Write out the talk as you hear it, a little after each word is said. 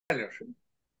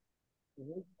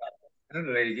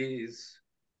And lady is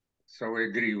so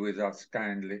agree with us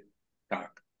kindly.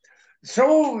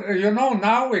 So,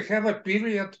 now we have a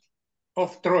period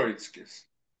of Troitskys.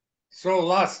 So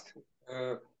last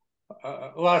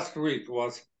week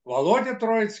was Volodya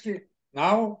Troitsky,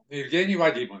 now Evgeny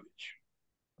Vadimovich.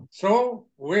 So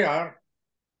we are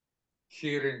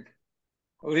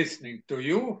listening to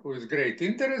you with great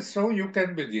interest, so you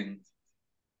can begin.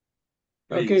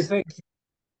 Please. Okay, thank you.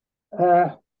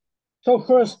 So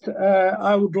first,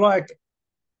 I would like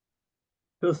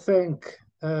to thank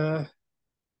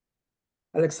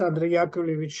Alexander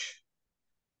Yakovlevich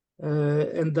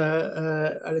and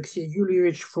Alexey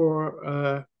Yulievich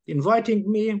for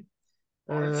inviting me.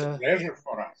 It's a pleasure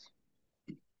for us.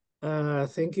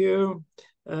 Thank you.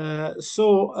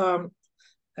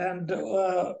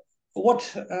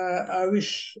 What I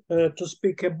wish to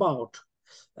speak about.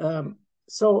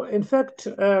 So, in fact,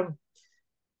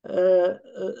 the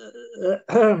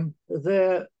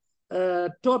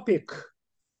topic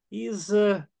is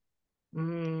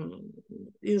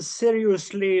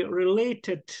seriously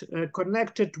related,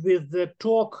 connected with the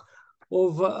talk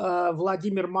of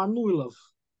Vladimir Manuilov.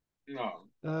 No.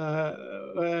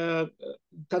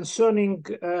 Concerning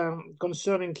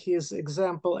his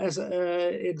example as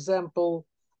counterexamples,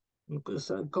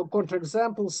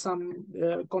 some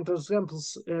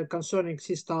counterexamples concerning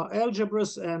C-star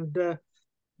algebras and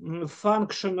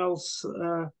functionals.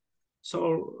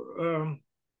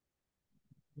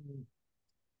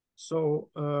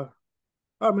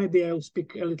 Or maybe I'll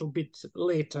speak a little bit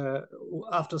later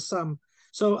after some.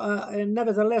 So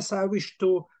nevertheless, I wish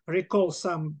to recall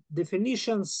some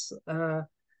definitions,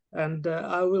 and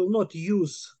I will not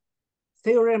use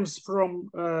theorems from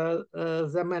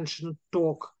the mentioned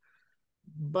talk,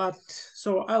 but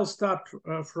so I'll start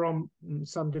from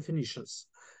some definitions.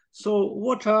 So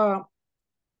what are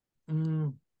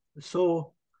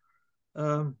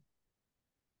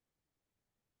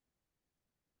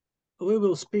we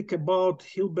will speak about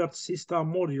Hilbert C-star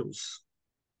modules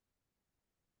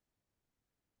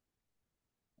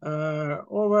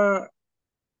over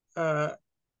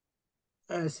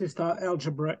C-star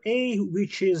algebra A,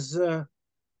 which is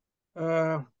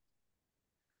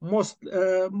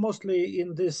mostly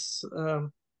in this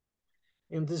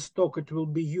talk it will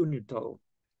be unital.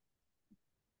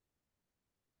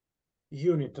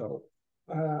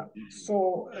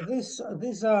 So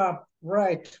these are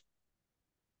right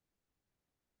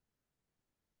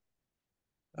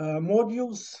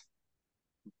modules,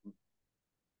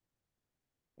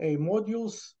 A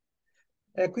modules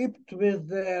equipped with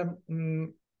the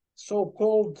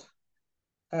so-called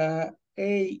A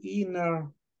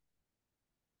inner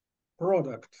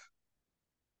product.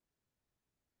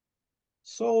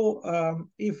 So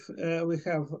if we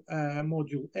have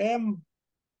module M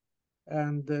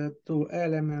and two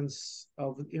elements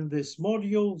in this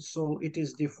module, so it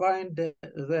is defined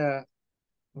the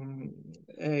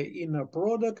inner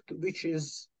product, which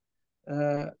is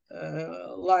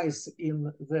lies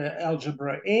in the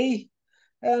algebra A,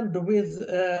 and with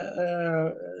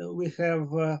we have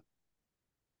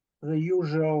the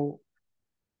usual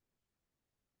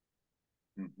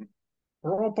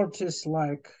properties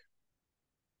like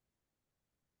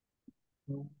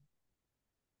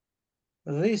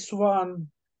this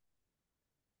one,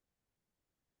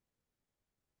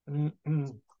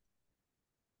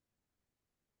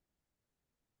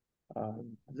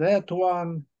 that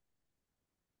one,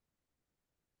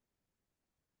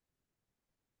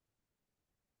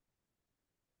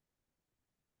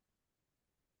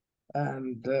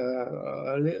 and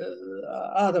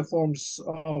other forms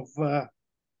of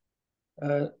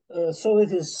so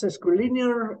it is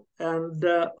sesquilinear, and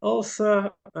also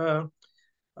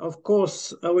of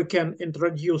course we can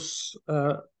introduce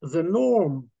the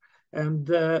norm, and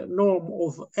the norm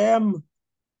of M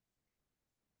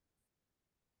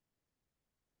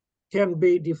can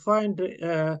be defined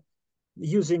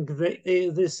using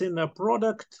this inner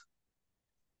product.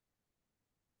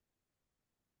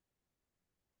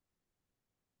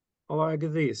 Like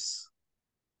this.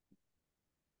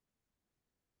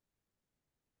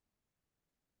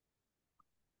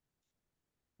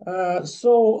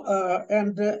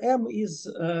 And M is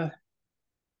a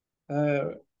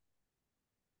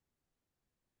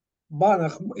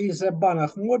Banach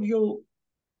module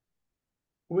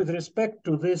with respect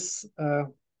to this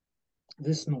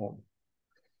this norm.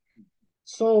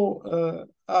 So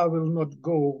I will not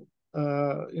go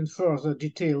in further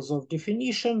details of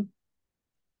definition.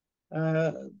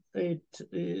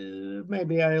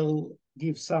 Maybe I'll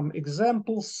give some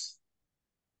examples.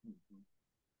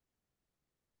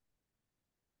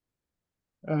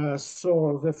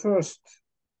 So the first,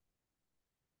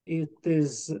 it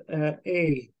is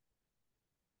A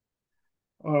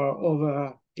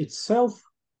over itself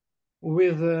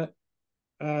with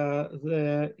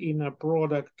the inner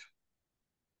product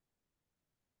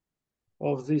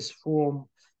of this form.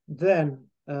 Then,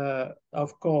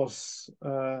 of course,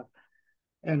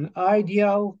 an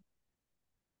ideal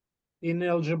in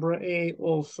algebra A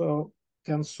also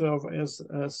can serve as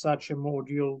such a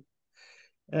module.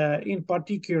 In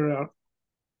particular,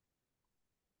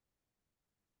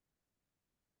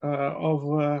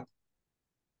 of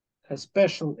a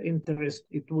special interest,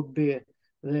 it would be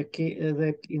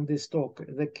in this talk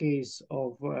the case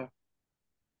of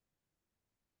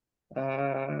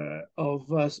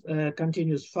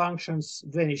continuous functions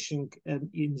vanishing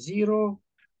in zero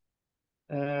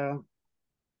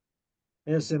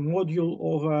as a module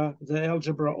over the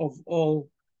algebra of all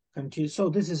continuous. So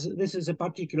this is a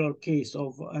particular case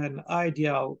of an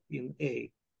ideal in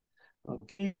A.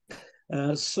 Okay.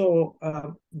 Then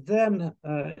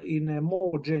in a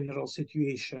more general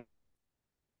situation,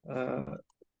 find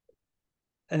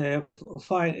a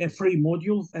free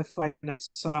module, a finite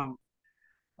sum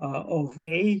of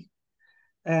A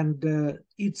and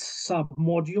its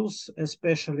submodules,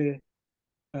 especially,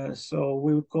 so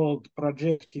we'll call it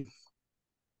projective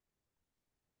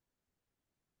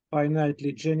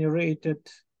finitely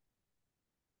generated,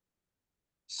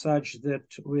 such that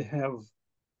we have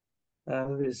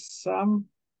this sum,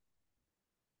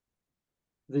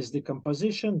 this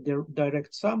decomposition,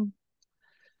 direct sum.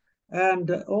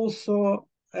 And also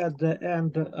at the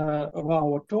end of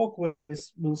our talk,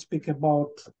 we'll speak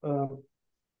about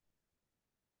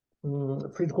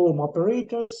A-Fredholm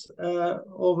operators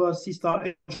over C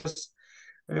star edges.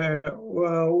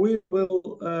 We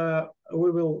will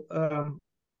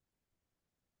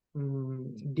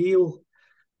deal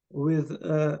with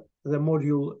the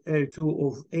module L2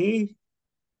 of A,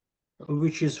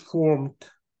 which is formed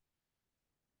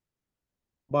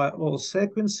by all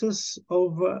sequences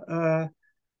of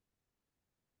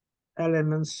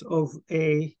elements of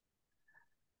A,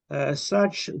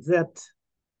 such that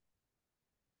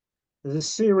the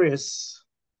series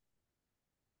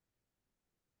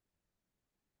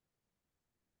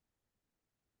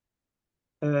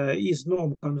is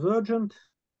non-convergent.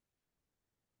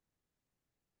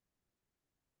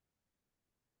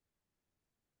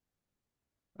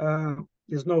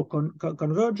 Is no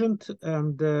convergent,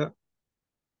 and the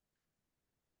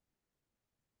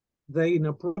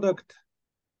inner product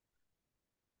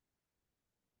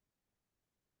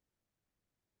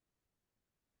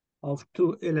of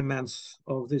two elements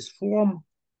of this form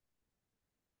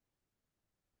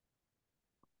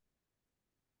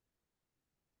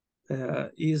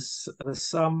is the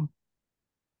sum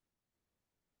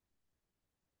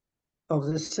of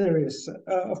the series.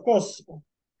 Of course,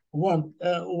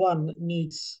 one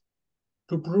needs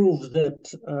to prove that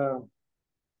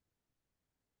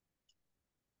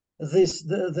this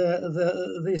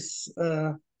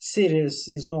series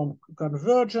is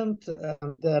non-convergent,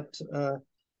 and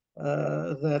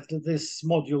that this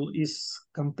module is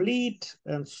complete,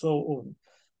 and so on.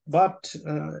 But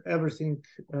everything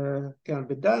can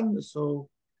be done, so,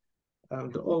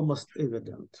 and almost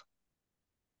evident.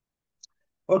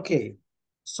 Okay,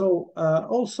 so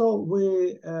also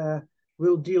we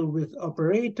will deal with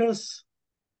operators.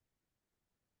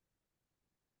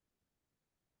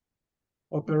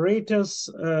 Operators,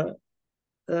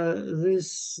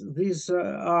 these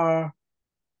are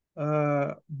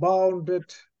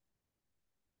bounded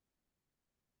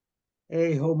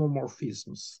A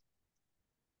homomorphisms.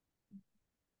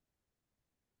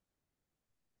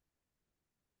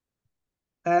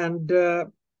 And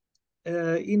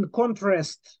in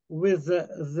contrast with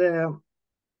the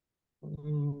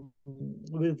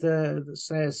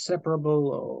say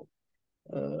separable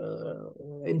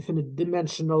or infinite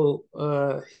dimensional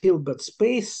Hilbert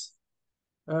space,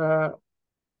 and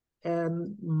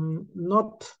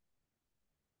not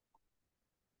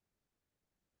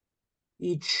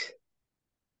each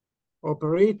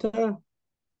operator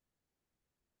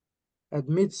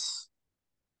admits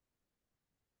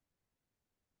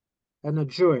an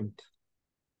adjoint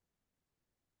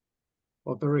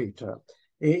operator.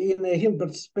 In a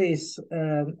Hilbert space,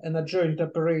 an adjoint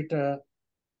operator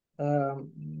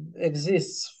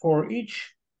exists for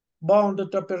each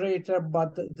bounded operator,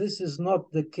 but this is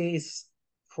not the case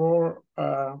for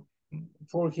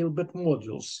Hilbert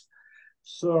modules.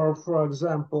 So, for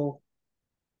example,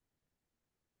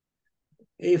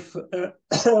 if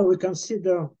we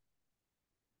consider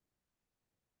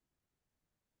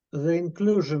the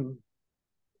inclusion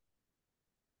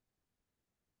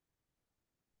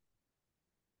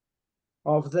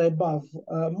of the above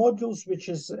modules, which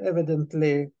is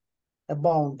evidently a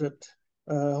bounded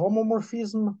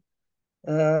homomorphism,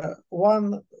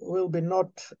 one will be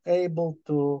not able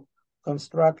to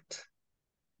construct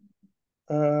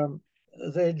the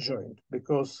adjoint,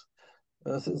 because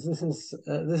this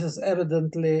is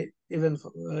evidently even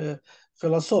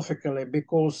philosophically,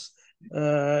 because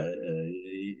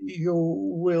you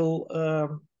will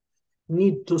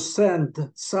need to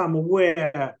send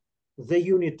somewhere the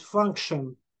unit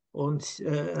function on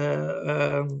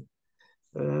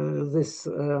this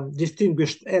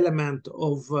distinguished element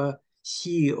of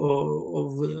C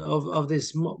or of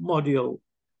this module.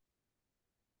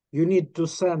 You need to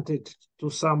send it to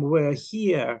somewhere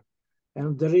here,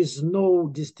 and there is no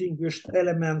distinguished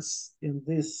elements in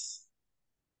this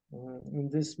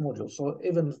module. So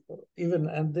even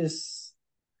in this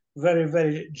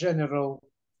very general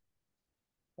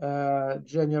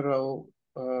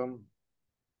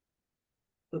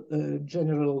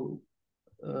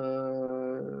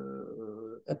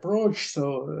approach.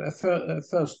 So a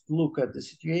first look at the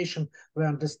situation, we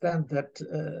understand that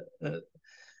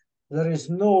there is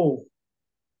no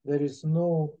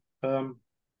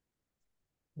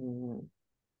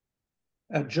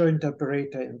adjoint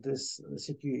operator in this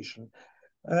situation.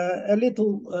 A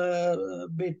little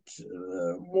bit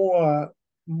more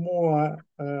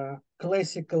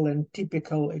classical and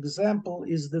typical example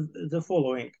is the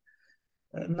following.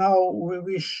 Now we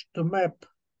wish to map,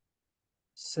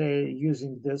 say,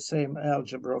 using the same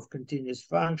algebra of continuous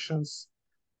functions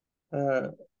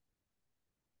to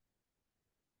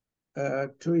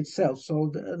itself.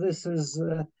 So this is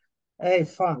A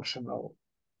functional.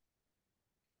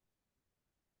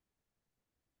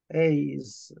 A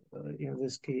is in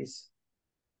this case.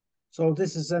 So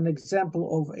this is an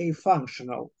example of A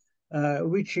functional,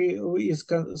 which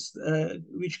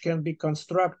can be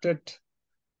constructed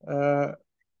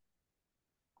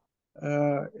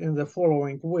in the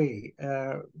following way,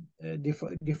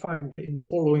 defined in the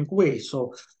following way.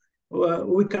 So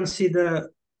we consider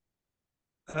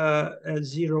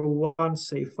 0, 1,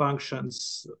 say,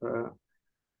 functions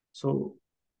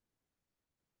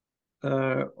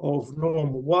of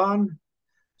norm 1.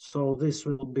 So this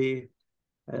will be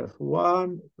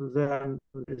F1, then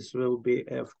this will be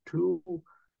F2,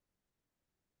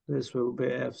 this will be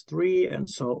F3, and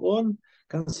so on.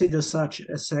 Consider such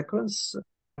a sequence,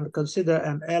 and consider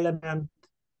an element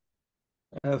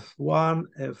F1,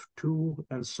 F2,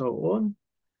 and so on.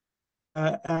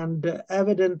 And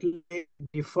evidently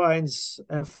defines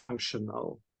a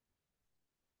functional.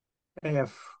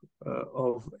 F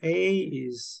of A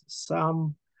is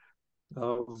sum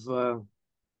of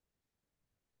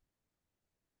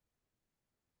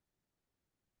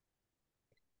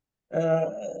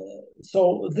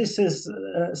so this is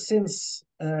since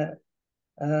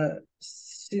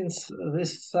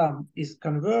this sum is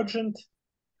convergent,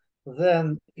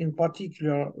 then in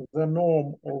particular the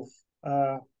norm of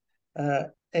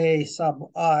A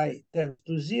sub I tends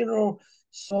to 0.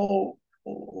 So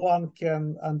one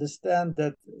can understand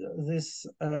that this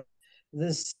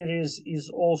series is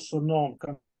also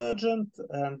non-convergent,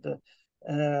 and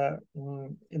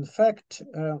in fact,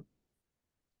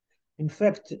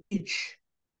 each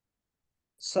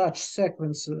such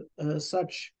sequence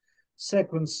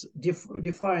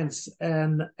defines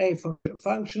an A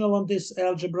functional on this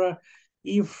algebra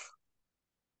if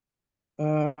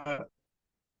the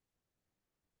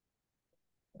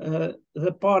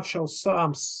partial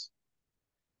sums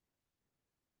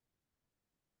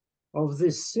of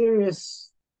this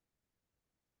series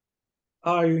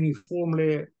are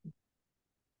uniformly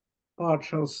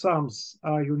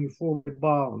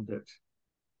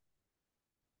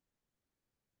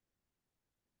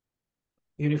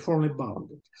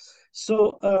bounded.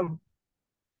 So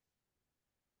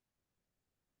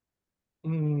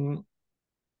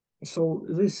so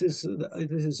this is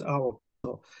our.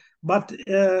 But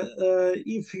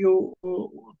if you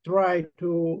try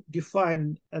to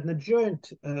define an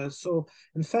adjoint, so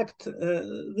in fact,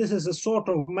 this is a sort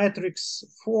of matrix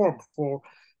form for,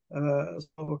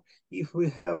 so if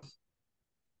we have,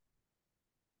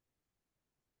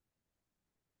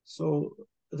 so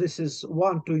this is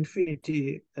 1 to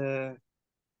infinity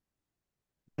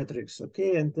matrix,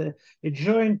 okay? And the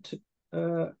adjoint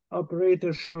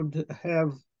operator should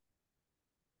have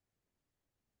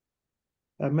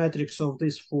a matrix of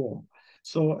this form.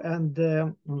 So, and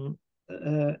the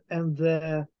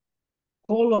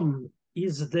column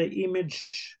is the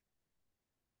image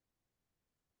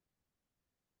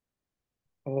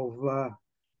of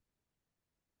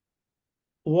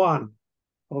one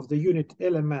of the unit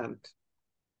element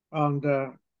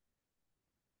under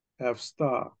F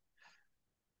star.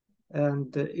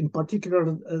 and in particular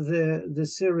the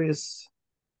series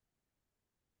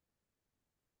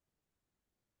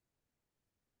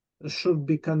should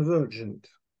be convergent.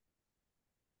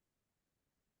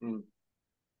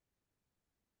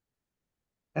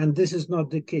 And this is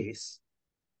not the case.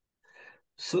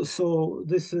 So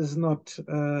this is not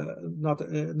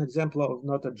an example of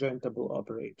not adjointable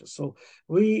operator. So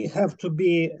we have to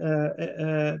be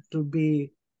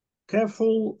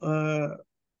careful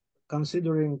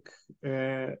considering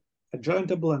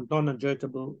adjointable and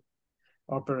non-adjointable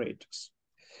operators.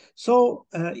 So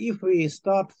if we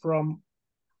start from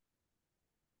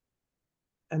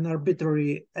an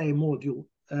arbitrary A module,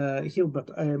 Hilbert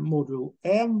A module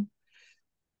M,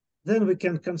 then we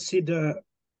can consider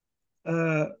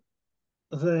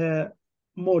the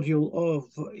module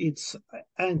of its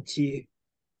anti-linear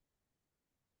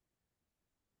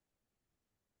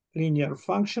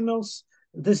functionals.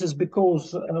 This is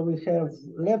because we have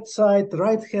left side,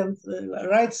 right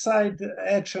side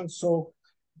action. So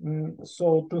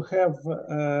to have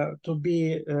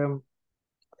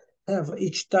have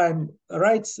each time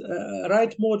right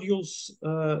modules,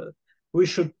 we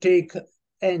should take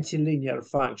anti-linear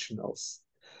functionals.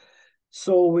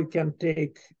 So we can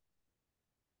take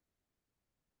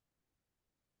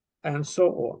and so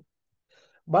on.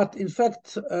 But in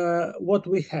fact, what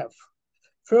we have,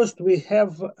 first we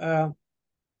have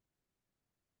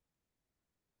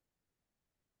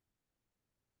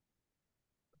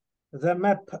the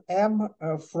map M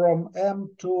from M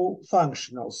to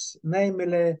functionals,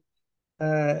 namely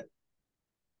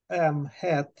M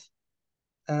hat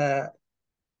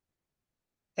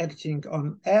acting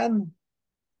on N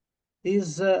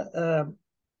is the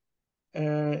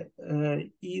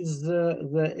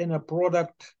inner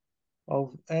product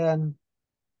of N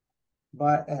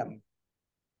by M.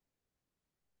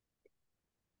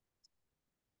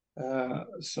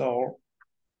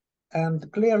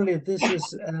 And clearly this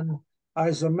is an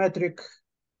isometric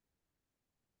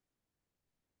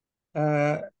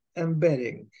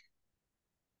embedding.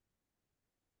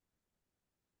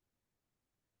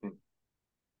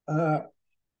 Of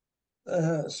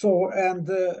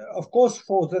course,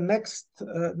 for the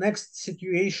next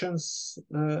situations,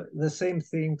 the same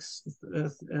things,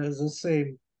 the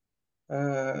same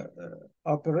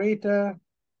operator.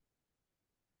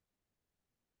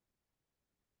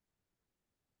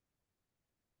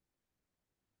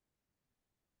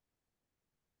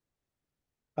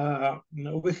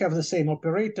 We have the same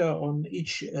operator on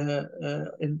each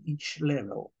in each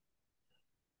level.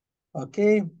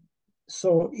 Okay,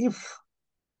 so if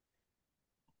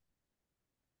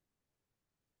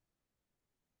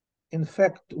in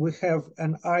fact we have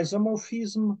an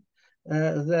isomorphism,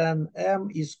 then M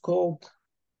is called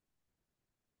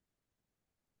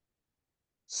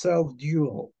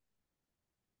self-dual.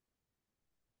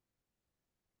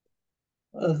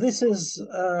 This is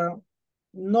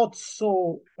not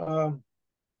so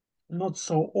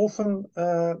often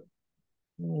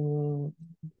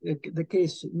the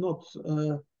case, not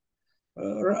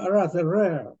rather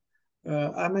rare.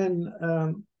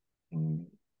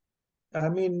 I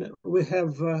mean, we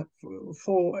have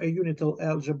for a unital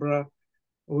algebra,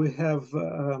 we have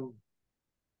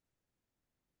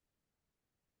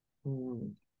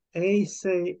A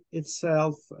say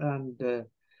itself and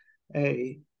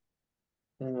a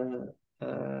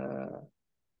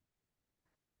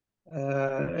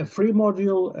free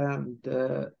module and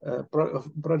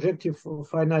projective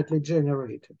finitely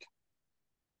generated.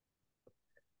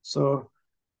 So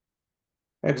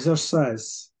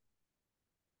exercise: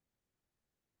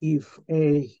 if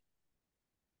A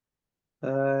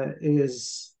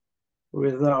is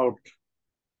without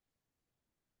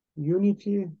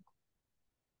unity,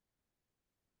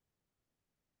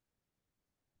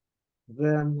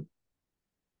 then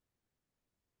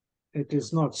it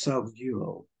is not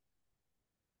self-dual.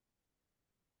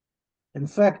 In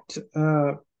fact,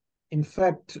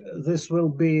 this will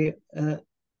be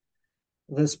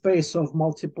the space of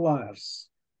multipliers.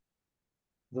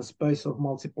 The space of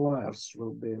multipliers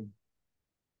will be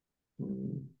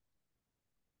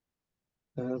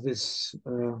this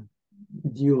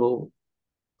dual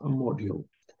module.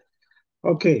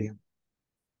 Okay,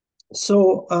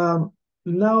 so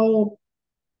now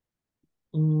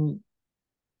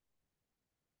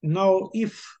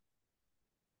if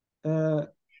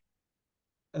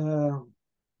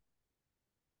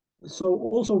so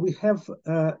also we have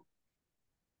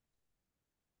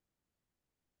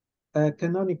a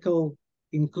canonical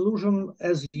inclusion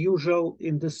as usual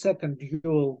in the second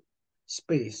dual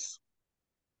space,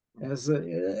 as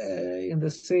in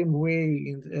the same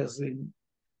way as in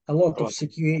a lot of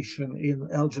situation in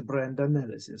algebra and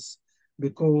analysis,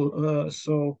 because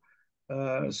so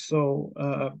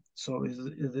is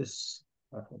this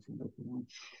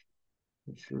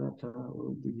which letter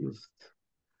will be used?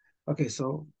 Okay,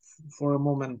 so for a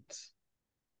moment,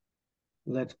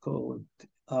 let's call it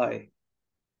I.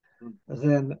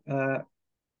 Then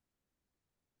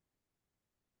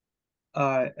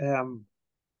I am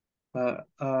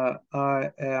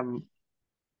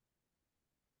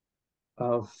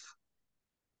of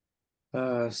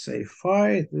say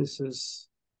phi. This is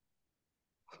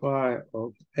phi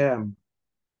of m.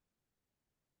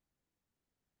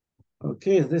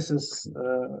 Okay, this is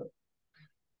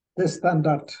the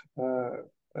standard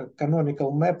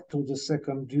canonical map to the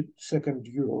second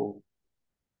dual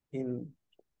in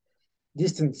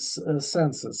distinct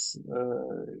senses.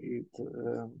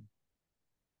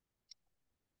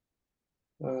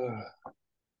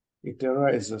 It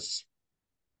arises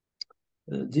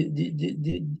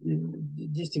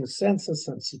distinct senses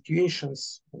and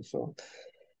situations and so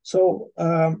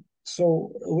on.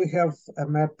 So we have a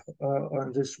map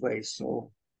on this way.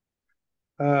 So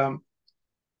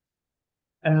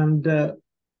and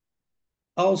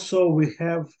also we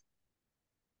have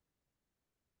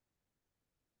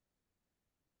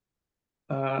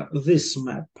this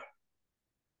map,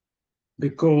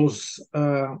 because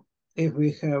if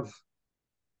we have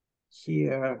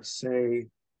here, say,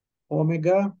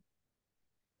 omega,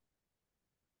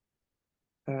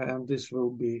 and this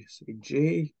will be,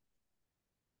 say,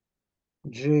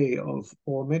 j of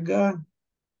omega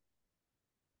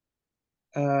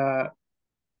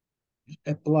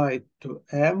applied to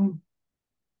m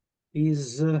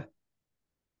is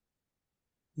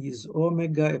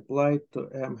omega applied to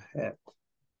m hat.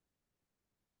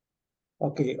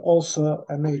 Okay, also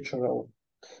a natural,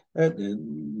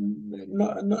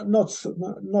 not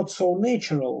so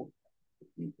natural.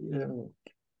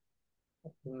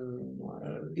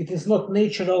 It is not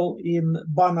natural in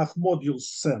Banach module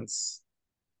sense,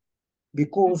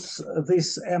 because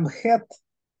this m hat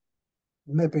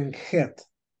mapping hat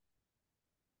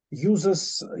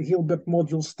uses Hilbert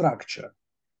module structure.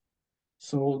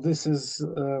 So this is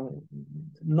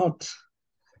not.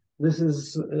 This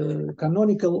is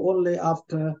canonical only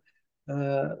after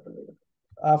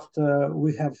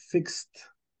we have fixed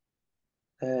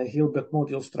Hilbert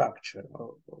module structure.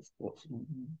 Of course,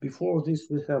 before this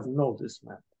we have no this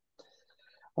map.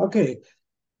 Okay,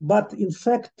 but in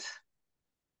fact,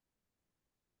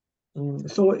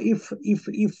 so if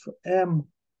M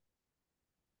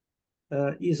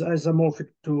is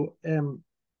isomorphic to M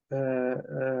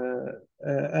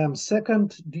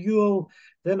second dual,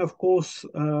 then of course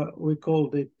we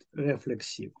called it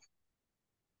reflexive.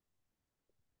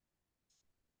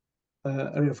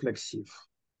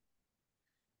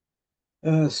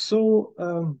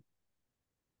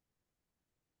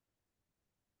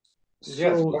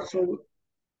 Yes,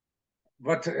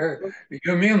 but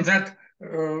you mean that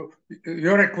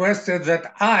you requested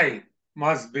that I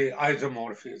must be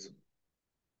isomorphism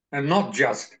and not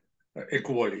just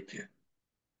equality.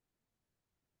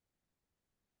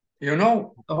 You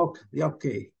know?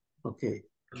 Okay.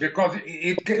 Because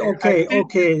it can, okay. It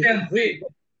can be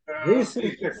this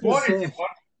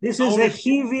is a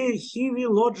heavy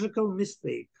logical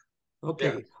mistake.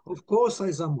 Okay, yes. Of course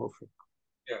isomorphic.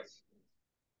 Yes.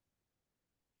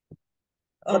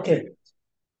 Okay.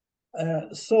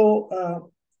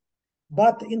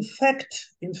 But in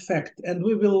fact, and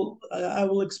I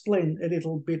will explain a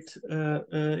little bit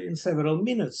in several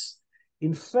minutes.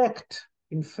 In fact,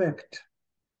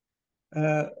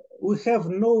 we have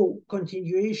no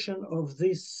continuation of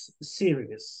this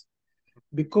series,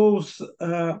 because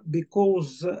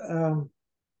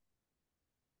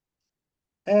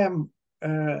M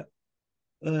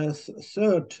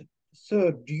third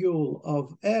dual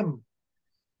of M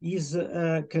is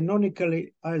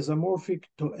canonically isomorphic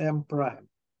to M prime,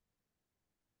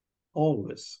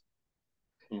 always.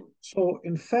 So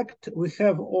in fact, we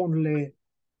have only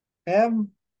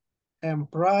M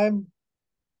prime,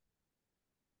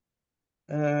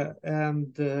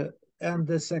 and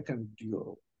the second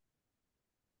dual.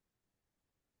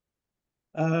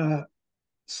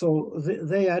 So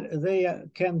they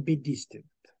can be distinct.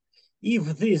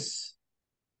 If these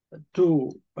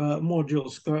two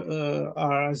modules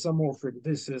are isomorphic,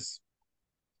 this is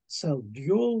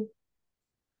self-dual.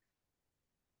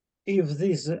 If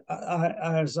these are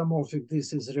isomorphic,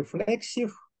 this is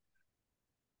reflexive.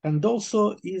 And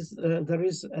also there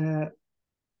is a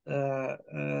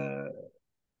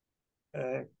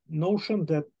notion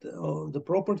that the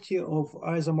property of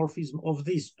isomorphism of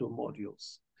these two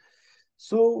modules.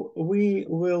 So we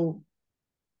will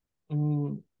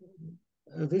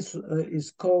this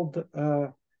is called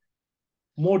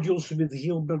modules with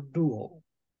Hilbert dual.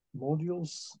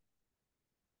 Modules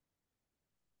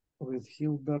with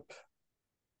Hilbert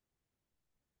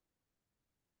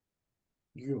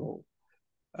dual.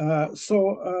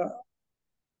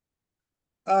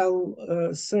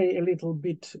 I'll say a little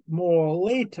bit more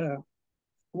later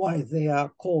why they are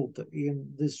called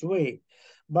in this way,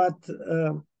 but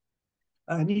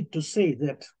I need to say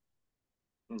that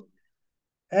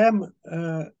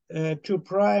M2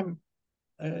 prime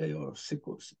or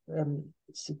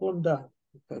secunda,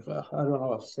 I don't know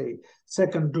how to say,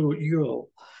 second dual,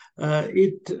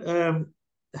 it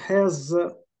has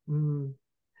a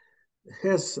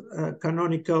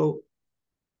canonical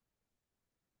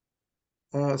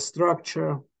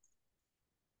structure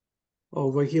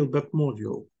of a Hilbert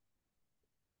module.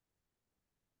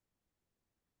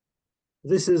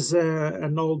 This is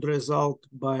an old result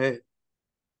by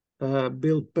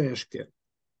Bill Peschke.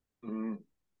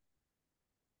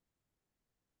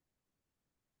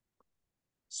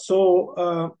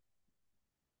 So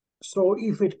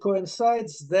if it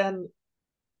coincides, then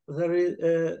there is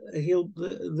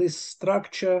this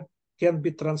structure can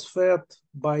be transferred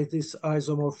by this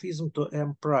isomorphism to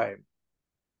M prime.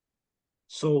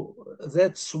 So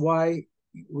that's why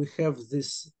we have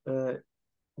this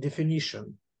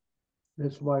definition.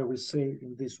 That's why we say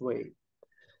in this way.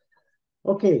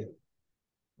 Okay.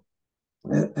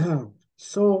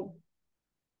 So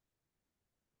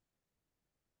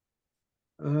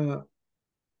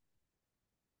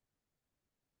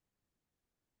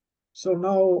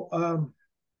now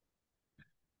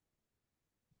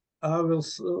I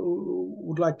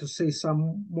would like to say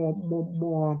some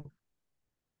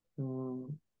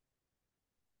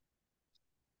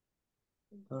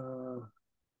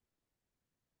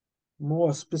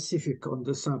more specific on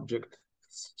the subject.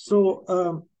 So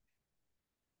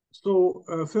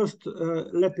first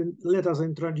let us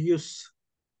introduce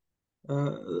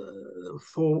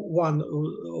for one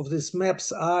of these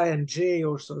maps I and J,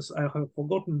 or so I have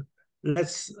forgotten.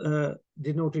 Let's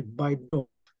denote it by dot.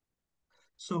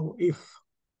 So if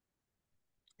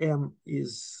M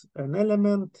is an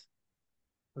element,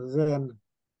 then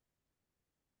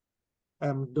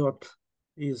M dot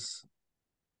is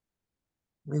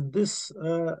in this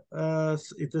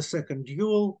it's a second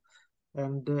dual,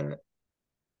 and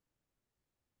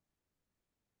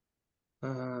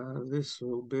this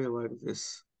will be like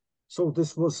this. So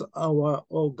this was our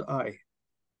old I.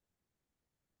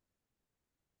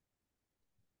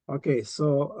 Okay,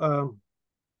 so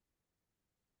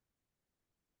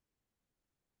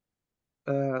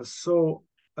so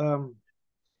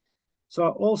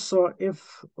also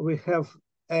if we have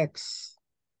X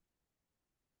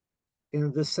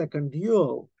in the second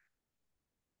dual,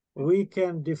 we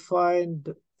can define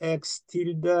X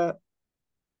tilde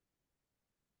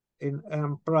in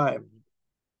M prime.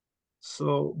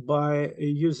 So by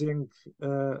using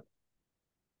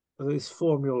this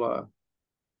formula,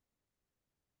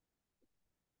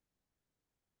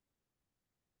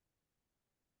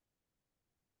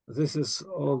 this is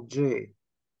all J.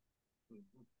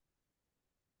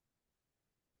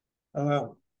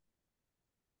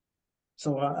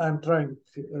 So I'm trying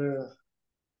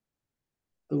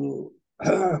to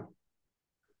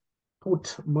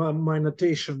put my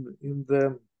notation in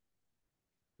the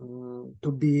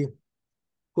to be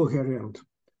coherent.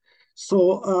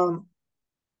 So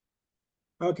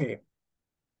okay.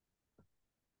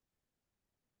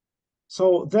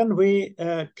 So then we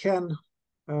can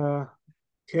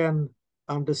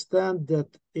understand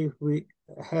that if we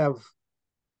have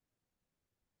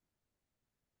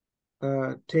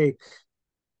take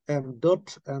M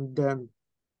dot and then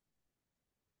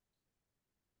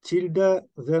tilde,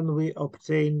 then we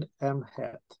obtain M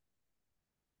hat.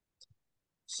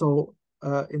 So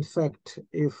in fact,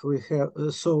 if we have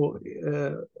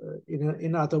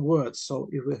in other words, so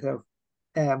if we have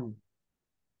M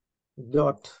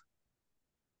dot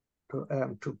to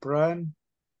M2 prime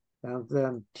and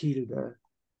then tilde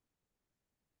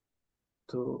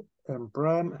to M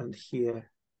prime, and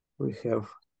here we have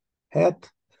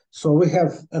hat. So we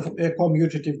have a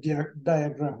commutative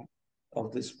diagram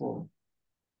of this form.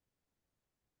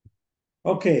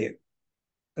 Okay,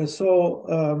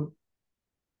 so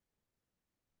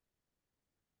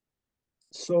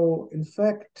in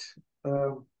fact,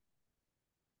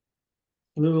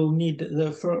 we will need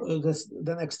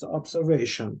the next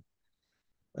observation.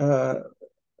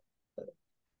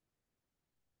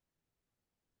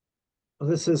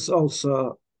 This is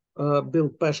also Bill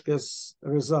Peschke's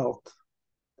result.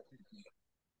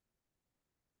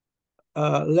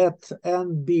 Let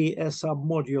N be a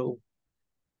submodule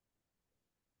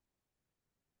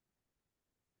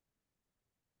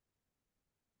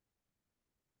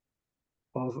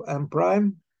of M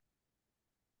prime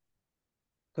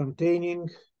containing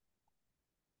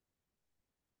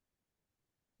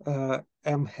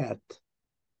M hat.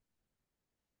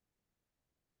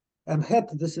 M hat,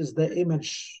 this is the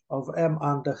image of M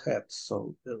under hat.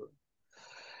 So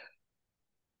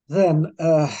then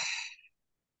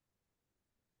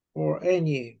for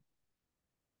any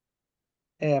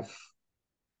F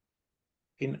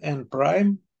in N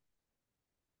prime,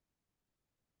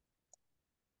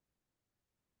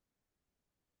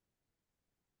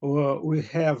 we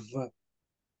have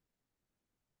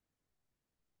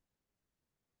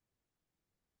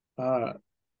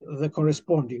the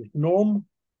corresponding norm.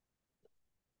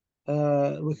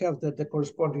 We have that the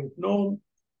corresponding norm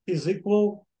is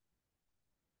equal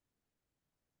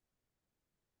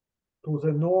to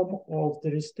the norm of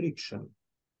the restriction.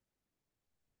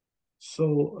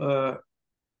 So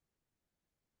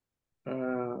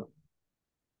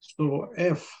so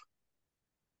F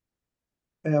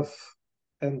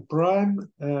N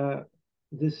prime,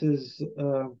 this is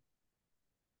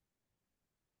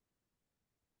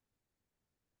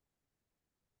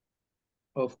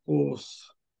of course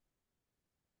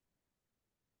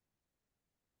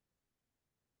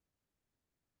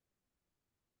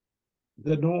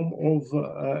the norm of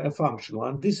a functional,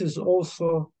 and this is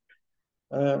also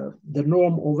the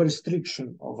norm of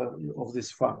restriction of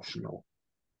this functional.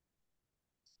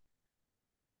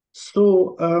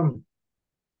 So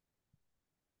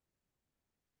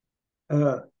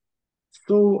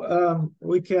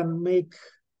we can make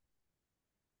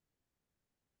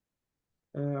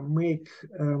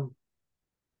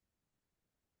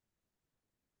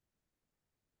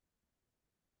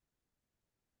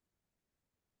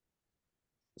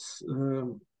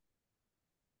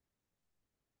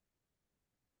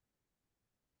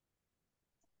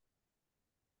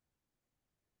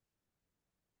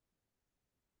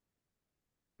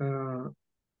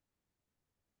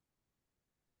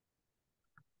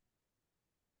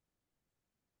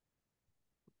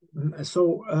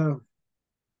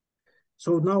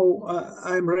so now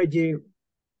I'm ready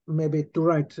maybe to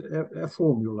write a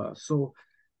formula. So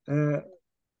the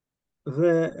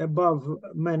above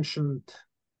mentioned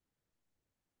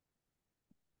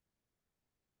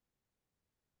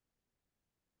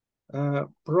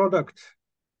product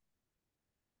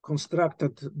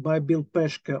constructed by Bill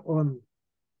Peshke on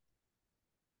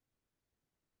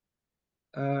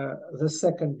the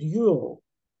second dual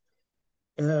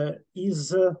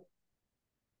is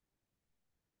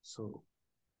so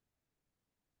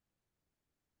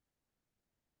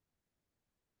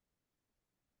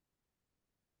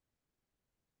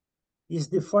is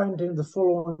defined in the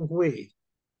following way.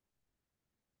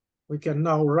 We can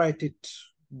now write it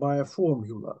by a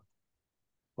formula.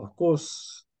 Of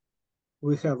course,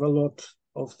 we have a lot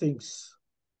of things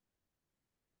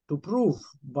to prove,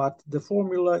 but the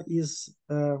formula is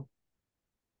the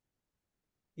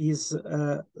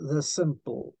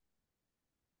simple,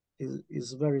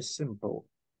 is very simple.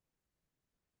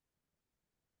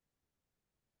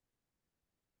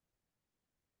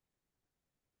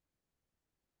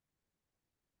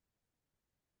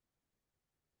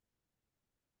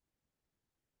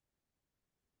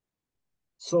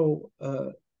 So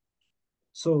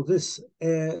this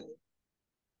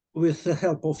with the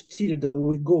help of tilde,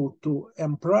 we go to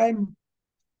M prime,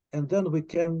 and then we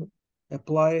can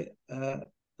apply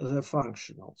the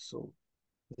functional. So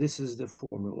this is the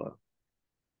formula.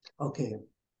 Okay.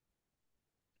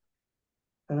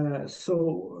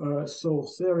 So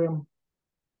theorem.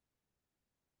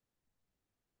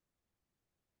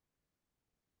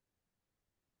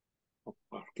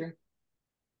 Okay.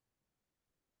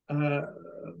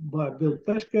 By Bill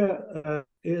Peshke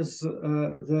is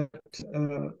that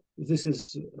this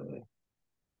is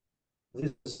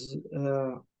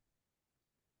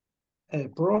a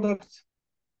product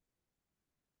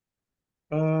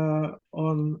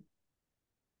on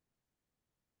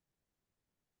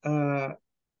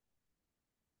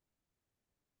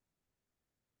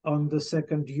the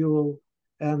second dual,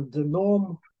 and the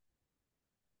norm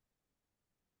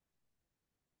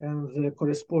and the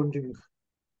corresponding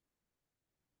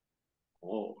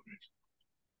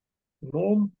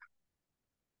norm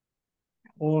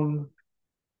on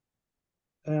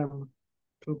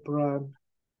M2 prime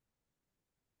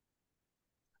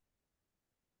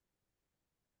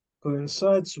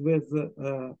coincides with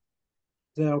the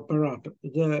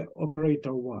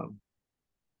operator 1.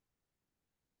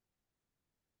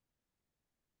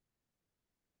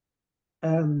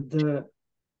 And the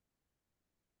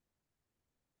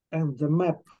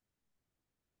map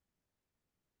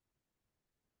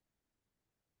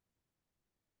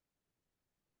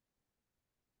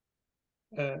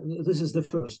this is the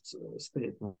first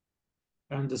statement.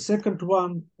 And the second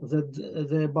one, that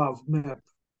the above map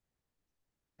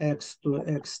x to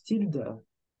x tilde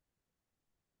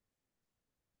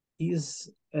is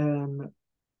an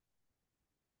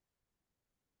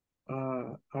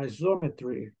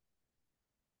isometry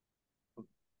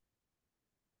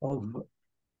of,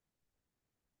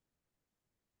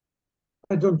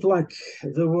 I don't like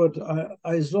the word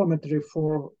isometry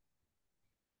for,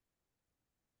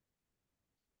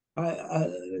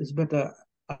 it's better,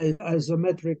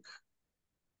 isometric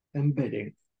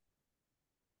embedding.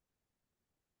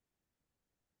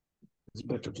 It's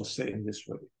better to say in this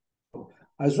way.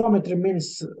 Isometry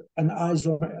means an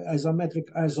isometric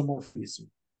isomorphism.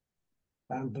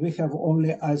 And we have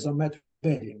only isometric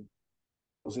embedding,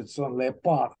 because it's only a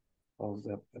part of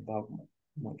the above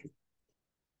module.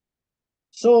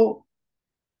 So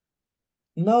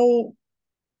now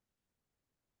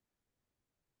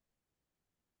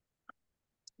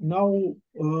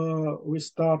we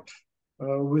start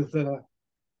with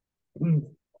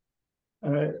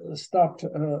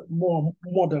more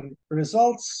modern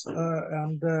results,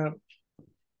 and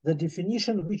the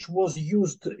definition which was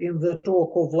used in the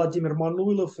talk of Vladimir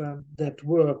Manuilov and that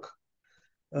work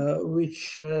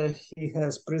which he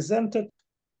has presented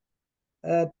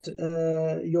at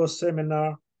your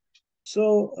seminar.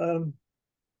 So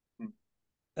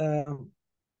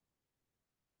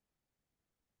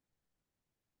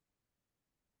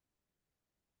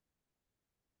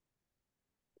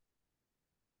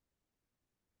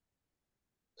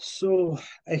so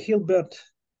Hilbert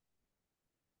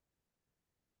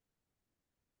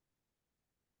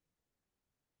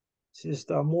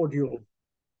system module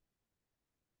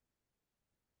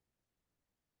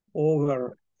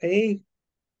over A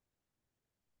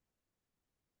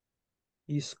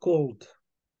is called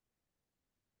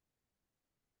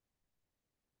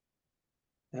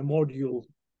a module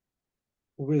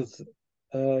with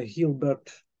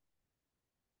Hilbert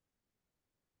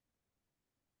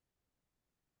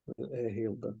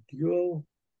dual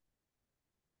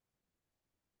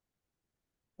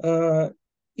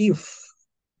if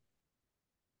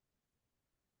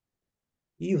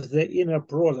the inner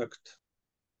product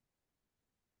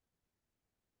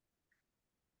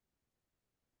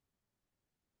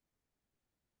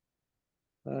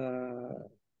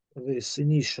this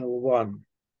initial one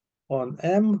on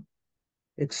M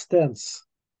extends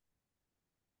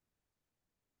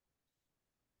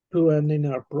to an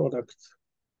inner product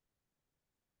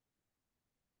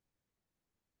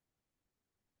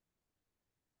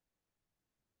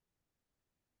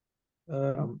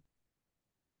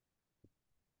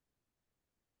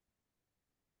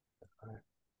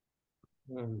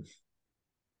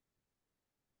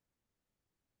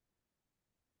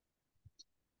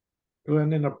to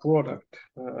an inner product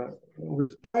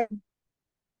with time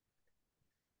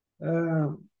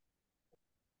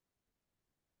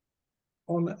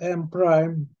on M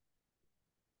prime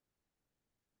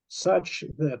such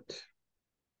that,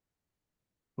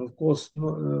 of course,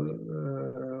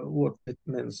 what it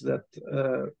means that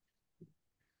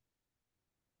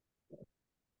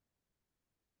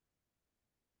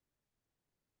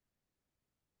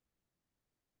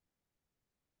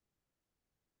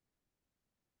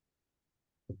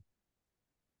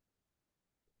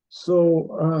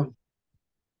so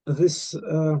this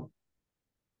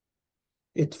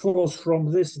it follows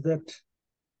from this that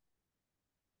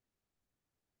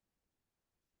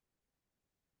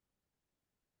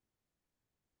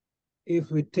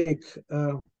if we take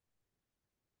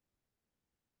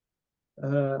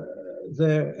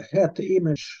the head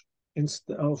image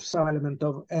instead of element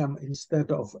of M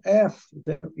instead of F,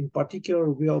 then in particular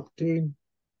we obtain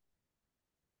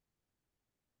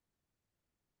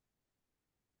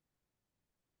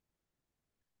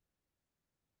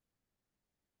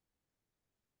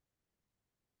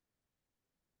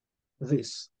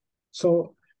this.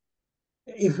 So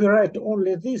if we write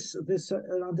only this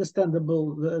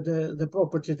understandable, the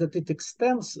property that it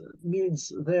extends means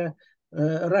the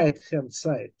right-hand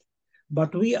side.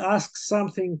 But we ask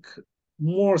something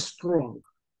more strong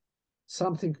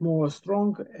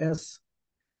as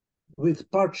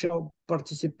with partial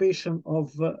participation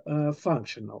of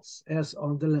functionals, as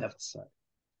on the left side.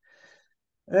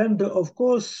 And of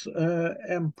course,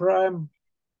 M prime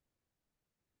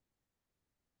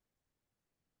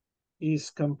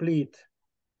is complete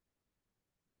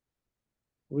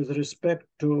with respect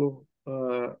to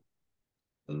the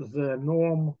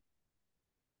norm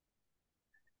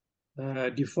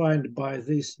defined by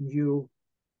this new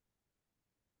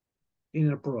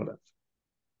inner product.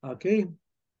 Okay.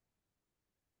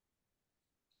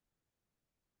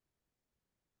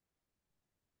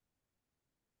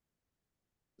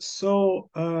 So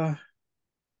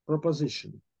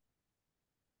proposition.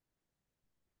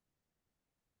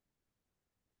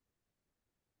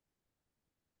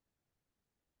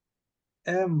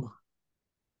 M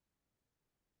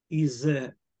is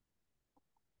a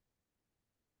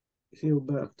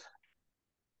Hilbert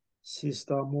C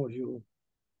star module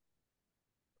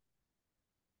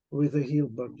with a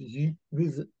Hilbert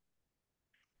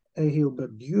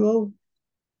dual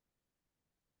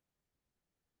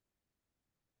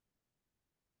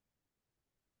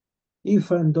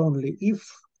if and only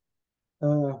if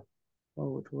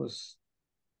it was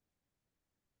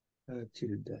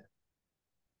tilde.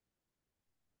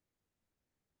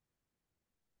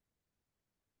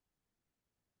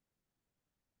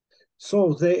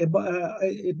 So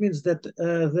it means that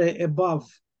the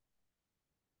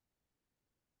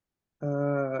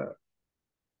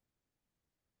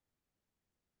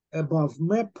above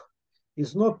map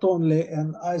is not only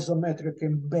an isometric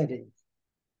embedding,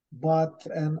 but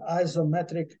an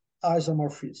isometric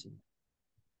isomorphism.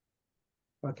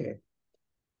 Okay.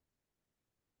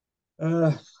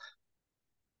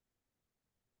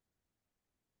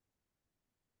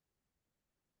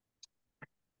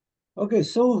 Okay,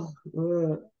 so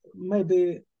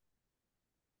maybe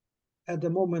at the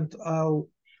moment I'll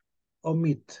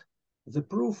omit the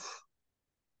proof.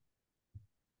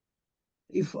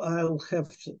 If I'll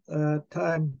have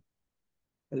time,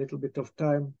 a little bit of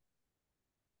time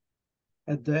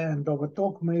at the end of a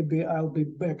talk, maybe I'll be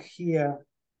back here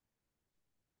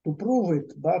to prove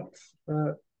it, but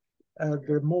at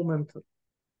the moment,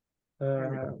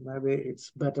 maybe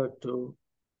it's better to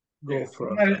go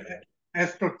further. Well,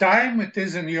 as to time, it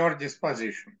is in your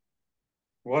disposition.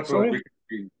 What Sorry? will be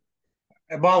convenient?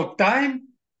 About time,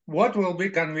 what will be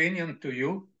convenient to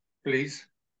you? Please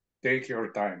take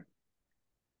your time.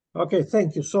 Okay,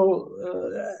 thank you. So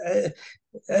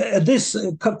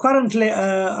currently,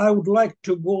 I would like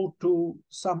to go to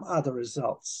some other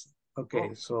results.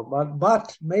 Okay, so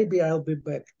but maybe I'll be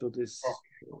back to this.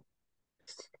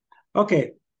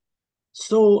 Okay,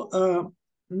 so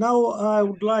now I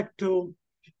would like to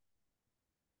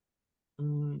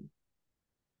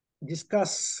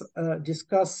discuss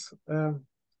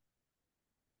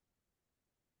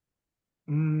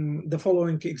the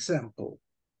following example.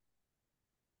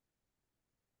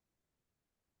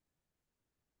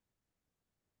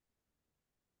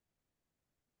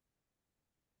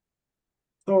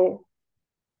 So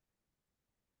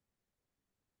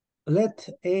let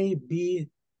A be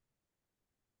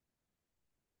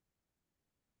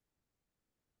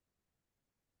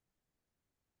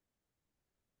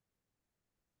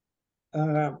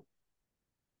the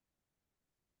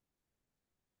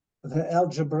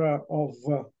algebra of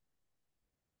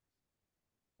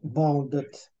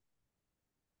bounded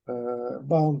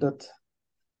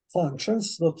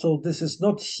functions. So this is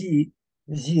not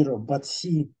C0, but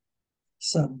C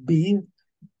sub B,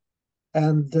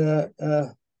 and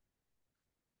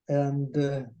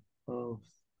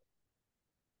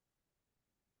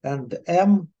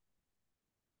M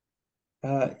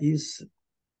is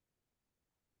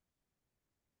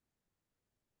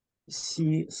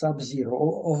C sub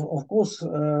 0. Of course,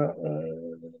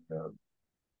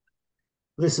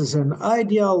 this is an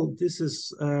ideal. This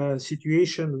is a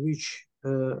situation which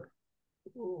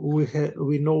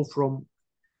we know from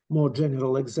more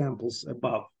general examples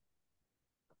above.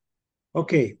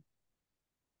 Okay.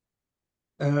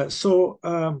 So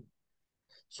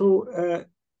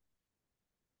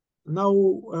now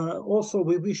also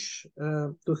we wish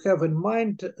to have in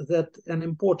mind that an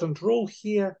important role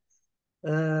here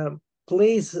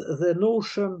plays the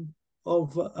notion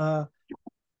of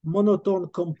monotone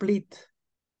complete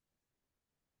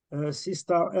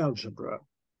C-star algebra.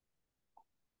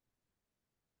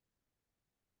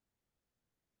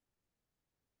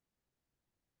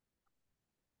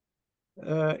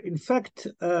 In fact,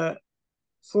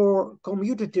 for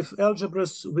commutative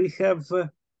algebras, we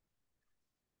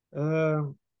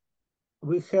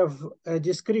have a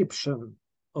description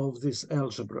of these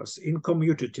algebras in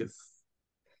commutative.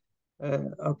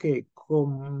 Okay,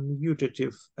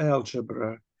 commutative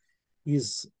algebra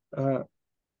is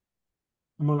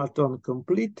monotone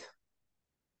complete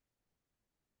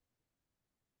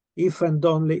if and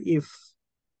only if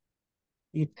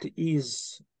it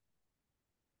is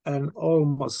an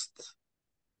almost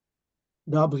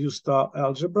W-star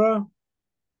algebra,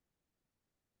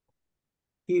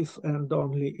 if and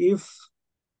only if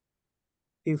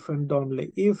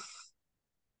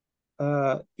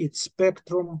its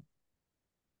spectrum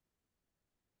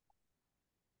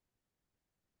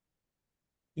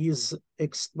is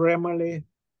extremely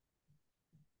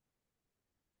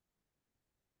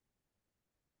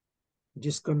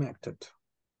disconnected.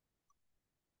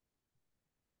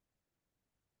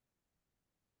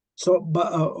 So,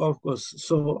 but of course,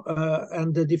 so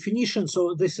and the definition.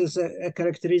 So this is a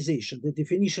characterization. The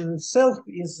definition itself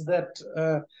is that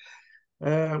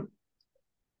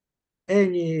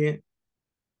any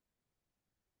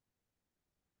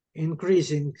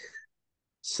increasing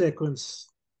sequence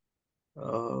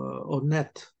or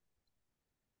net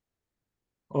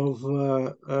of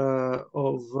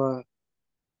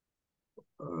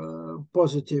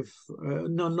positive,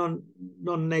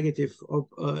 non-negative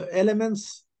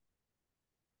elements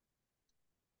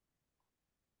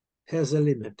has a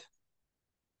limit.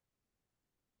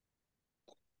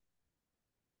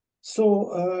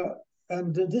 So,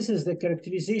 and this is the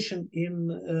characterization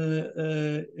in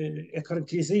a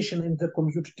characterization in the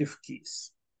commutative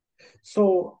case.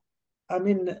 So, I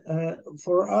mean,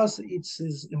 for us, it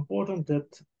is important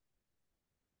that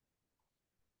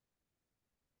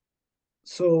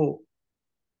so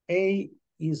A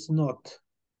is not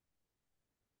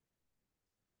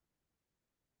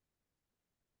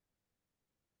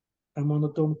a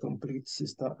monotone complete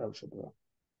sister algebra.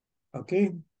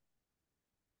 Okay.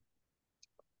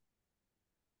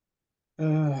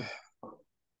 Not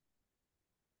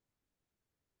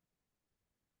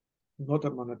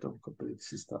a monotone complete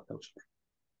sister algebra.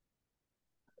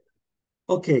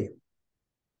 Okay.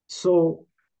 So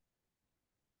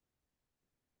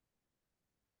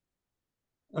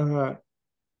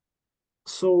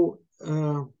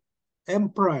M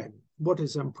prime. What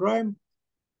is M prime?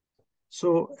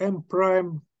 So M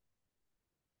prime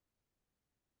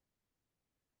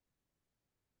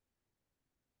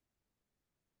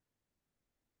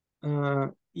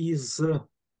is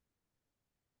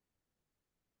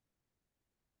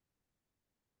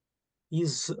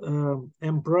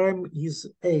M prime is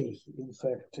A. In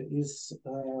fact, is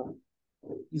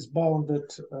bounded.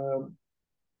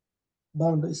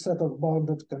 Bounded set of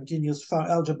bounded continuous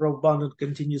algebra of bounded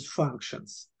continuous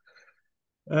functions.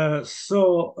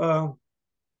 So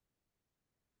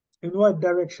in what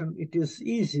direction it is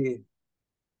easy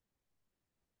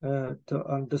to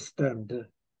understand,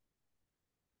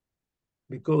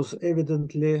 because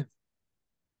evidently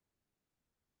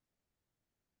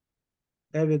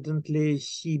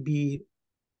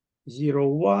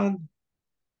CB01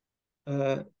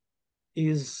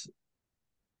 is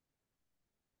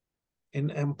in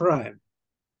M prime,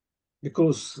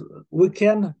 because we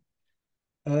can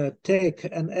take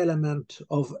an element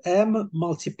of M,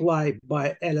 multiply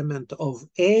by element of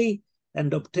A,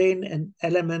 and obtain an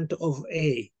element of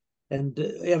A. And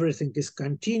everything is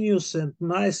continuous and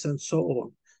nice and so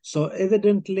on. So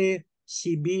evidently,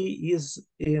 CB is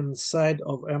inside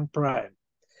of M prime.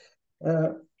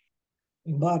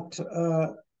 But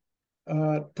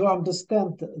to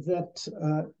understand that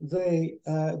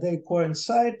they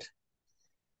coincide,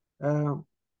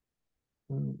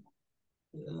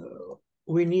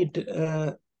 we need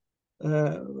to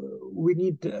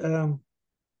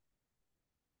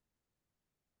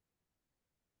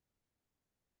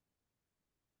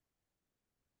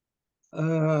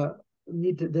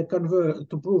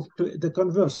prove the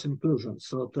converse inclusion.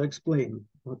 So to explain,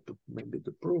 not to maybe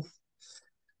the proof.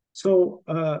 So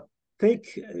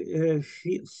take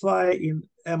phi in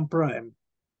M prime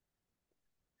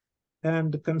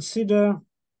and consider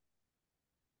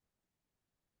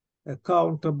a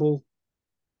countable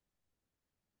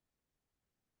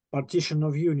partition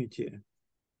of unity.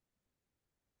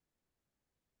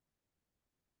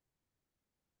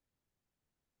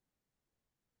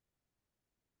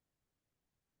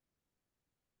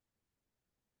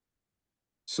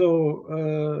 So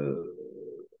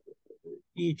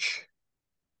each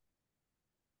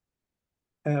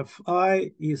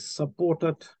Fi is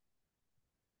supported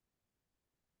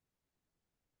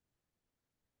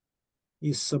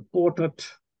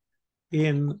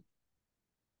in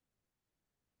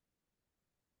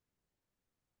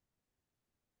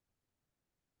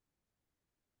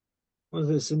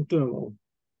this interval.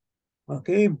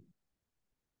 Okay.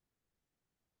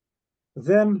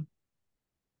 Then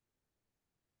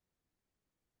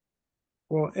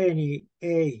for any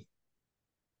A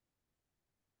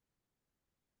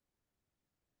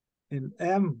in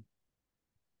M,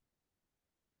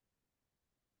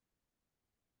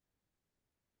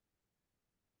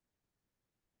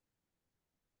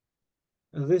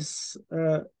 this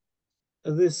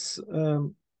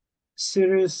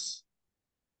series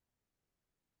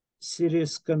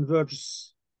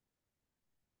converges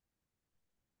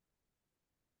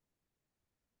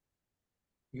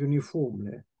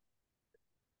uniformly.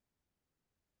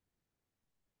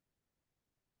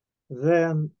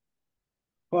 Then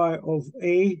phi of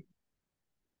A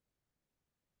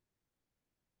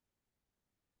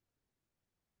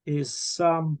is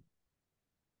sum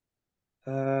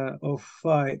of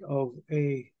phi of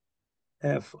A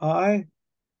Fi,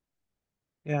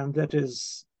 and that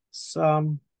is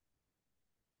sum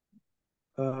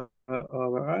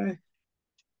over I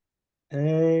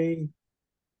A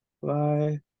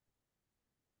phi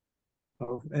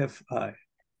of Fi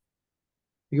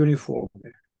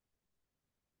uniformly.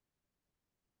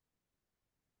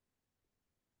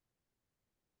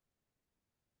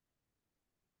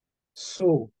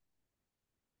 So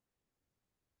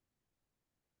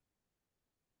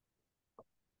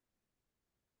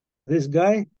this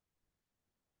guy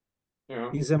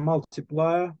is a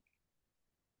multiplier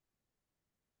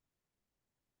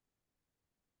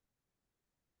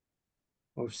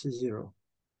of C0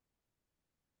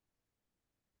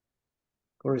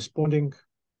 corresponding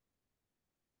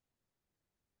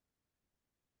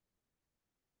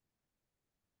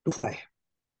to phi.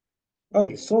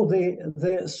 Okay, so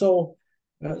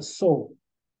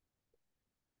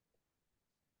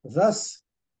thus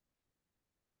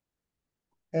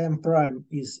M prime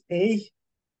is A,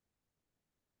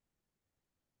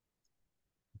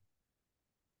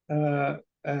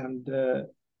 and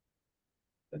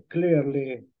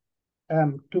clearly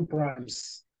M2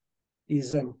 primes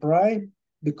is M prime,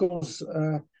 because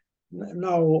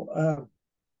now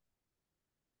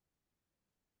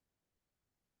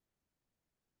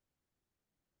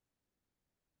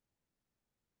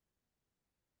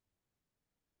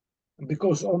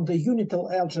because on the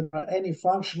unital algebra any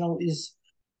functional is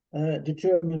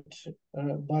determined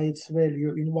by its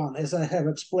value in 1, as I have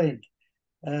explained.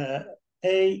 A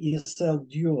is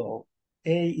self-dual.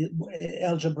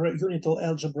 Unital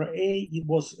algebra A, it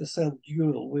was a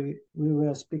self-dual. We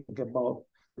were speaking about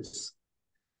this.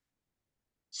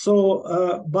 So,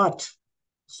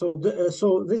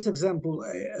 so this example.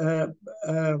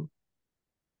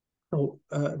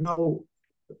 Now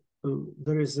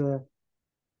there is a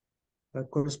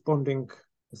corresponding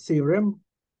theorem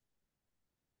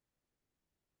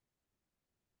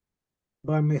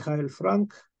by Michael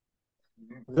Frank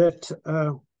that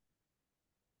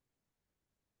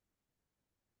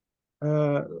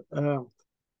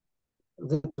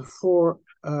that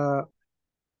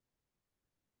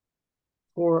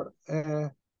for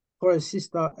a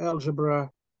sister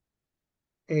algebra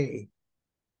A,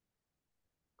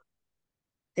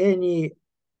 any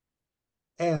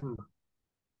M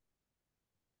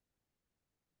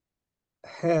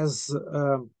has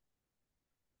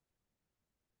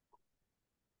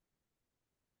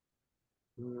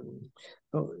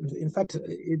in fact,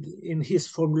 in his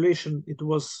formulation, it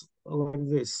was like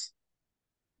this.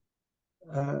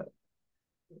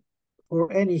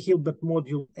 For any Hilbert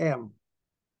module M,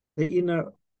 the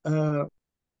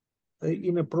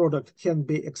inner product can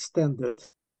be extended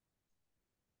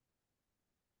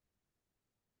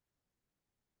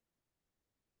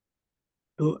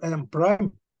to M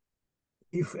prime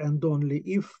if and only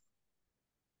if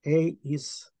A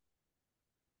is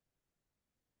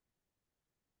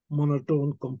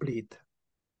monotone complete.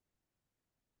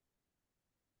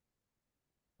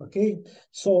 Okay,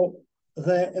 so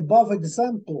the above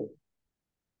example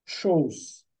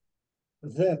shows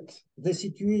that the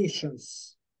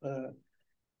situations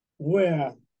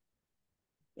where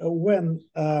when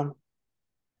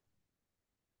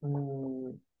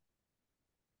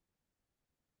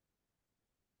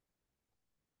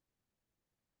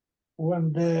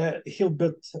the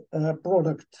Hilbert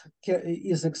product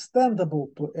is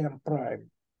extendable to M prime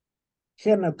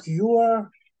can occur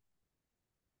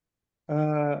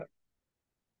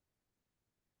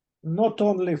not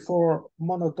only for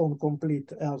monotone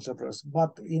complete algebras,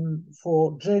 but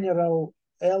for general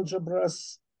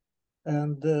algebras,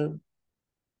 and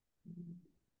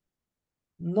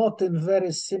not in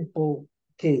very simple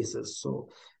cases. So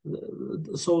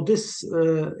this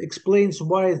explains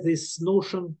why this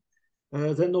notion,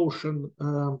 the notion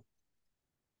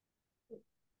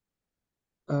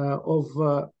of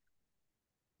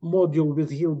module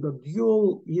with Hilbert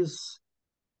dual is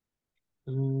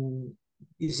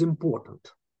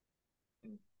important.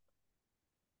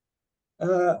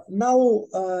 Now,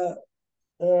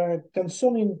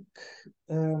 concerning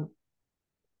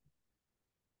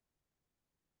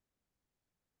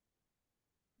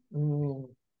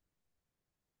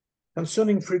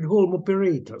Fredholm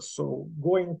operators, so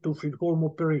going to Fredholm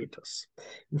operators.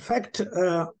 In fact,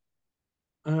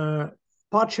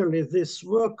 partially this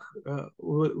work,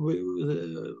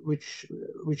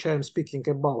 which I am speaking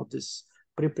about, this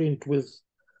preprint with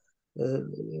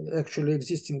actually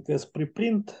existing as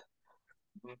preprint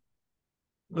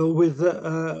with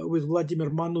Vladimir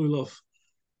Manuilov.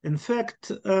 In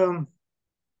fact,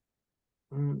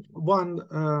 one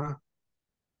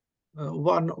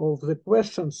of the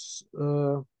questions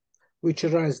which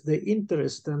aroused the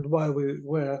interest and why we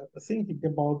were thinking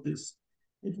about this,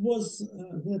 it was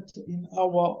that in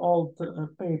our old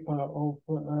paper of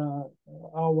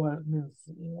our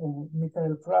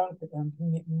Mikhail Frank and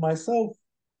myself,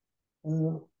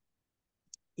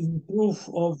 in proof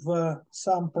of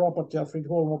some property of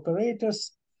A-Fredholm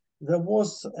operators, there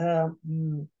was a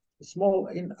small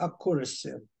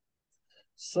inaccuracy.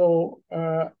 So,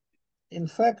 in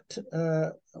fact,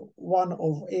 one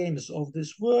of aims of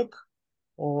this work,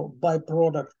 or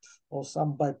byproduct, or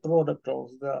some byproduct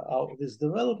of this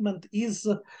development, is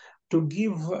to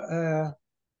give a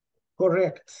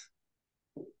correct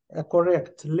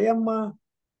lemma,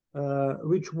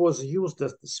 which was used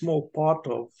as a small part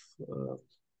of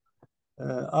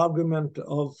argument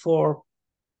for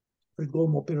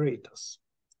A-Fredholm operators.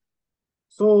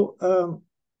 So,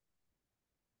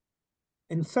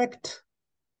 in fact,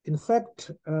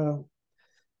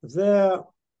 there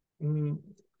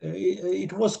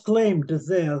it was claimed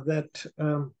there that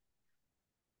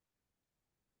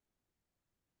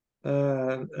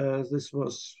this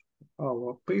was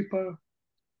our paper,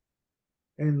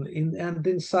 and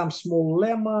in some small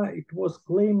lemma it was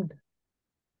claimed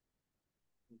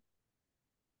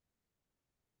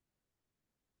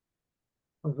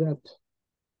that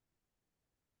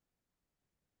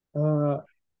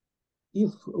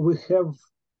if we have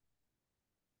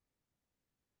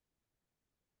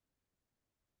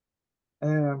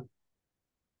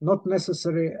not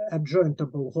necessary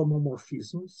adjointable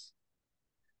homomorphisms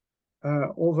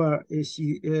over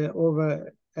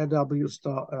a W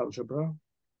star algebra.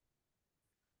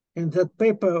 In that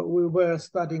paper, we were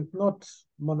studying not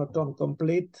monotone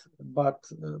complete, but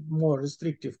more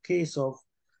restrictive case of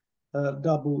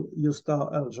W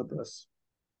star algebras.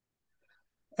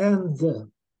 And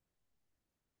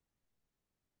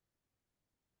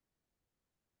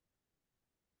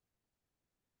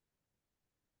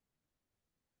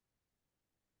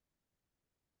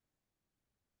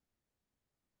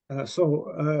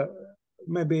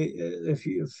maybe a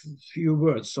few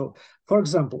words. So, for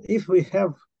example, if we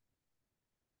have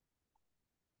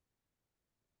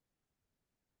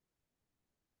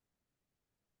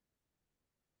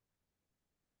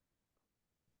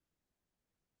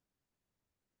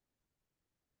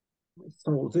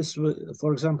so this,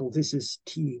 for example, this is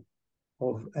T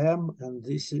of M and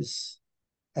this is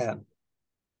N.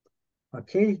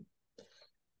 Okay,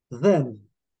 then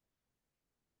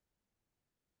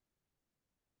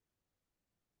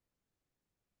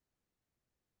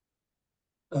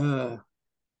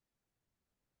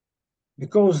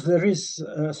because there is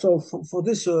so for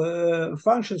this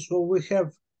function, so we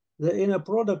have the inner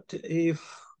product if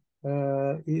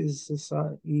is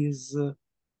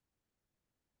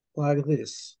like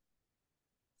this.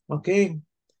 Okay,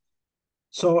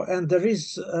 so and there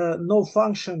is no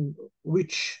function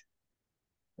which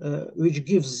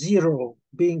gives 0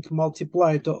 being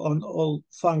multiplied on all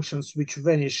functions which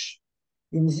vanish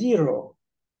in 0.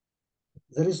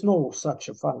 There is no such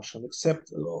a function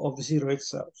except of 0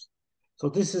 itself. So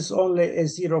this is only a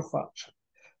 0 function.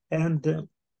 And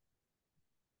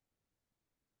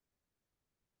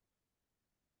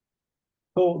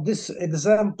so this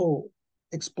example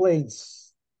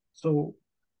explains. So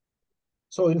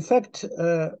in fact,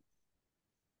 in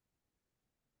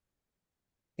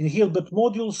Hilbert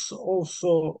modules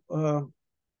also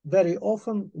very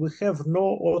often we have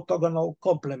no orthogonal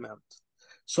complement.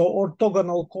 So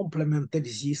orthogonal complement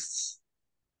exists.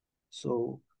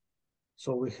 So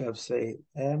we have, say,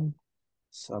 M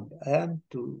sub n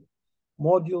to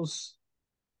modules.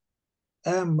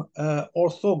 M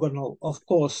orthogonal, of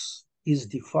course, is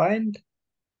defined.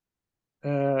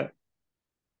 But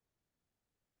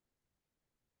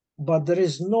there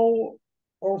is no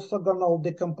orthogonal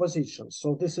decomposition.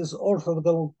 So this is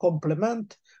orthogonal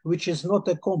complement, which is not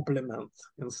a complement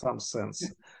in some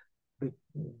sense.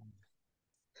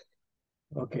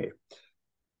 Okay.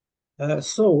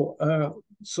 So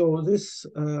this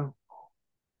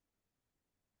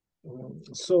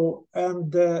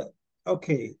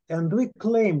okay, and we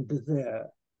claimed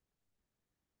there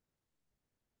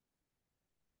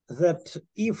that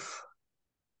if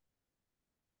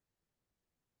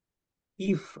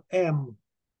M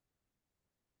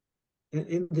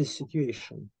in this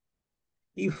situation,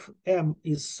 if M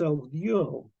is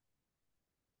self-dual,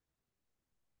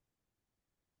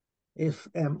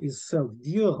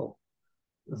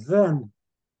 then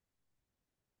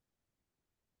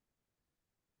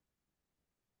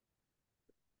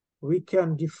we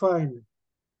can define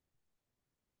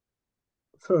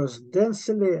first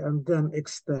densely and then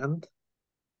extend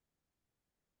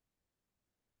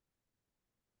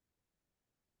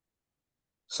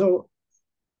So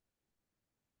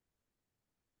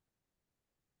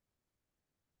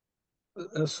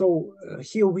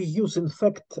here we use, in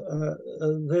fact,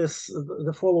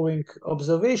 the following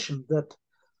observation that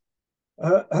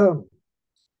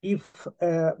if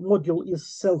a module is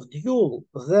self-dual,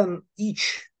 then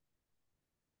each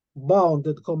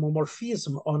bounded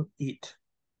homomorphism on it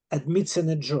admits an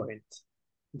adjoint.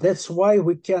 That's why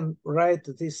we can write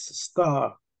this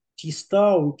star, T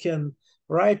star, we can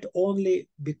write only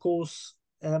because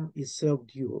M is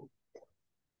self-dual.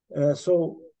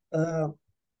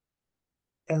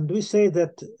 And we say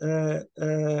that,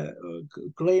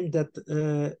 claim that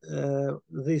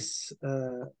this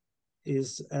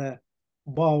is a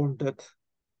bounded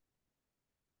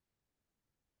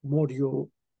module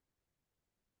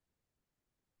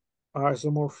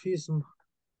isomorphism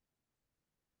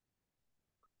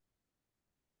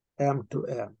M to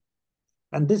M.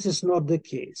 And this is not the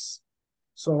case.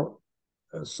 So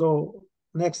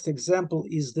next example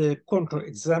is the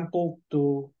counterexample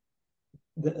to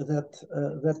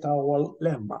that our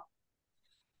lemma.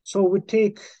 So we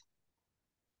take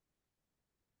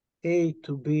A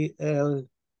to be L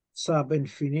sub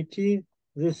infinity.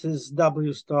 This is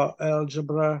W star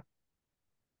algebra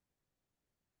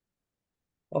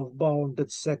of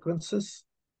bounded sequences.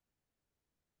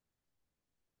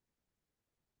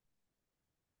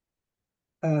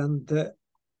 And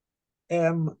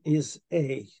M is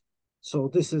A. So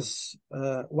this is,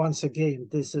 once again,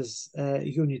 this is a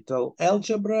unital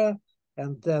algebra,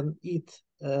 and then it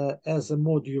as a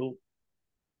module,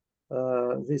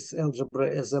 this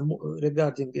algebra as a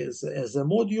regarding as a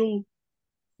module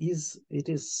is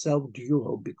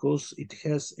self-dual because it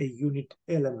has a unit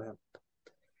element.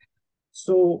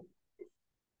 So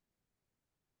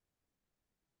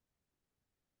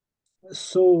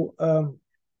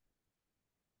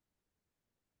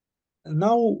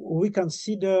now we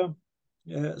consider,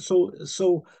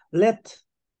 so let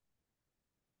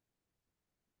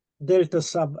delta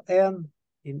sub n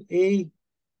in A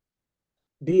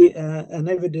be an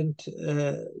evident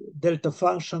delta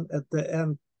function at the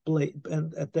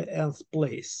nth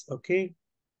place, okay?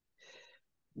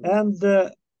 And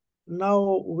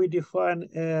now we define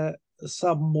a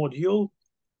submodule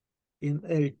in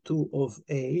L2 of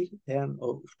A, n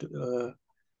of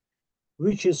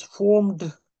which is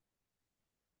formed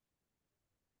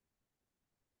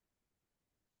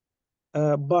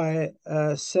by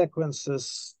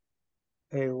sequences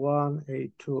A1,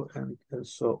 A2, and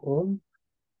so on,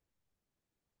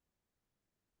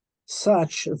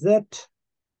 such that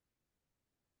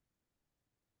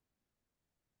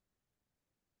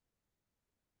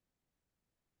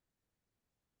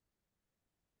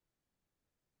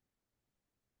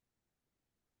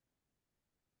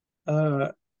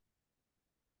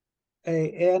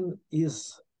AN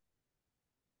is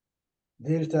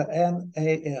delta n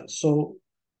AN. So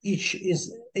each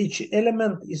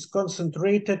element is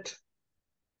concentrated.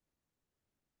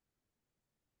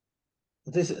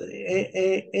 This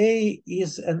A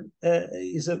is an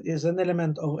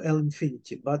element of L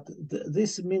infinity, but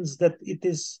this means that it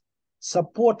is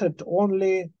supported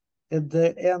only at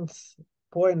the nth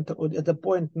point, or at the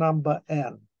point number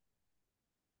n.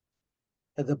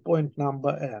 At the point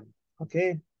number n,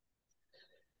 okay?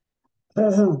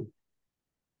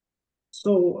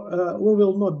 So we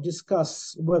will not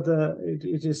discuss whether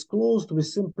it is closed. We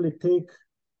simply take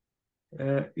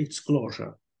its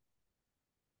closure.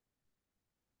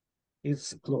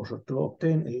 Its closure to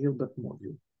obtain a Hilbert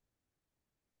module.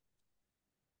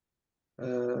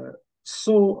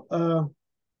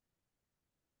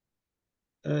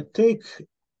 Take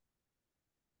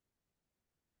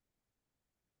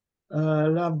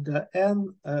lambda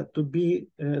n to be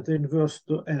the inverse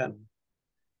to n.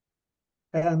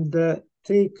 And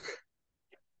take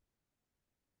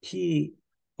T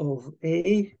of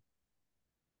A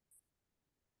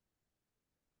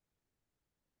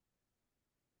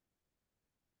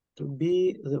to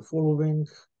be the following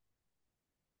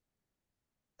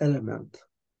element.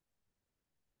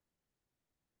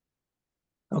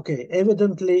 Okay,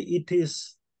 evidently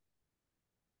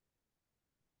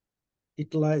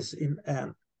it lies in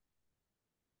N.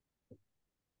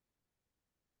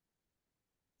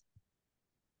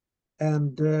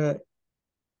 And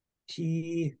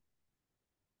T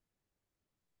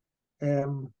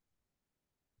M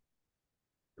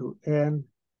to N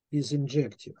is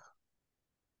injective.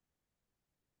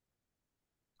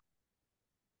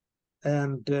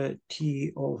 And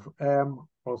T of M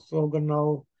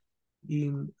orthogonal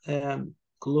in N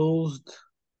closed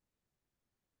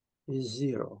is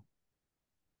zero.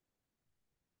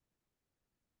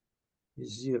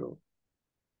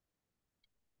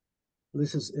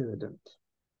 This is evident.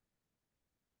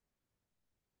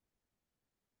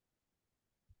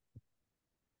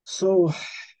 So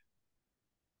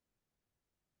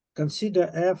consider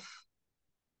F,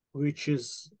 which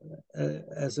is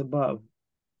as above,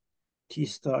 T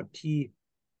star T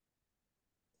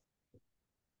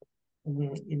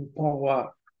in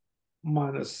power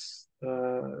minus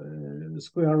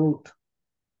square root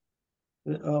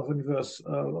of inverse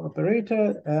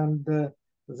operator, and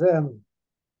then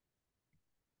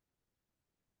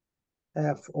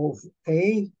F of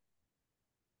A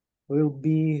will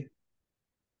be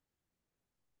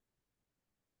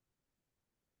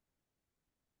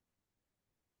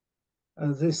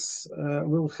this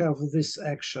will have this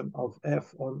action of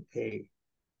F on A.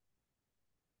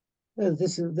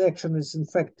 The action is in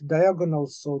fact diagonal,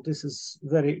 so this is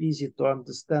very easy to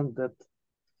understand that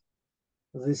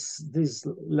this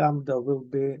lambda will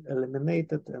be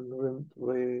eliminated, and when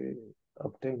we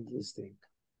obtain this thing.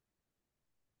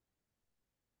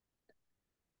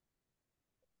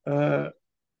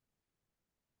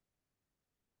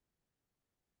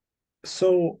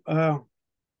 So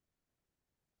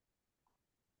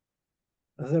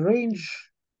the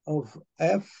range of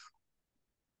F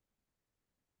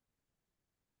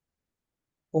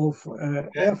of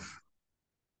F,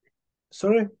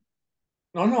 sorry?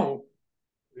 No,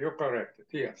 you're correct,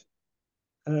 yes.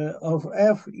 Of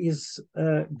F is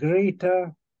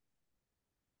greater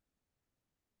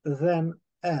than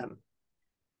N.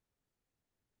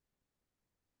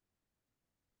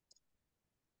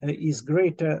 Is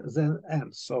greater than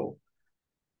N, so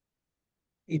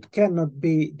it cannot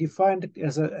be defined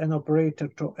as an operator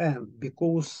to N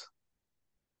because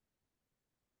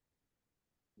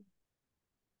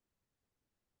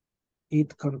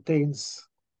it contains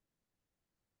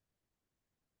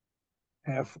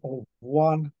F of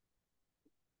 1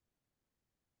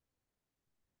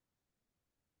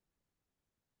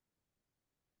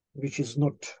 which is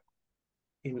not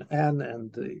in N,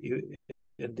 and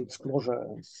its closure.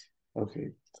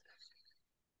 Okay.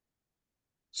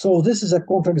 So this is a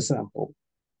counterexample.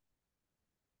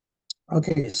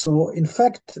 Okay, so in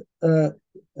fact,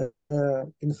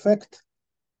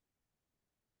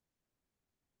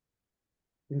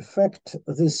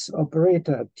 this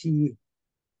operator T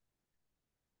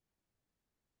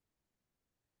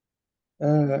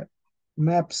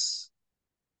maps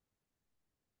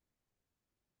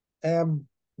M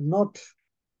not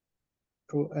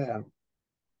to N,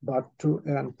 but to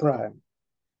N prime.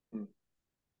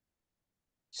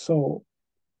 So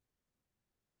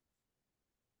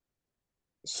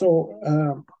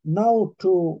now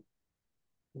to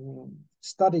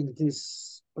studying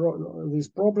these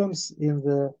problems in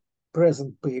the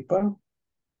present paper.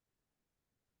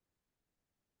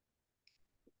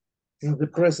 In the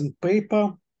present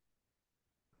paper,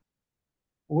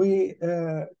 we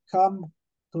come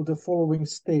to the following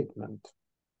statement.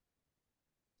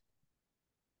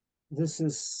 This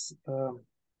is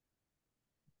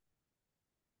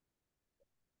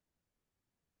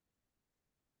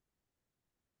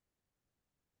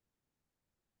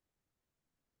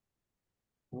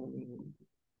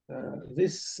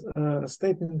this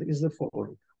statement is the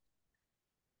following.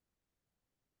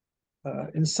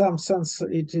 In some sense,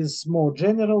 it is more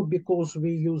general because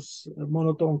we use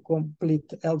monotone complete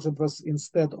algebras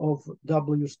instead of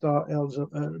W star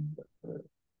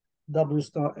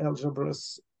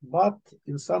algebras, but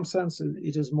in some sense,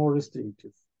 it is more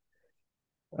restrictive.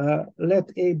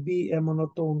 Let A be a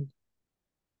monotone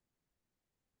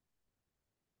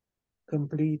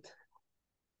complete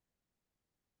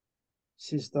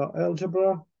C star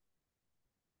algebra.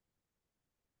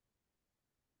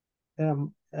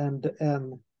 M and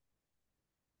N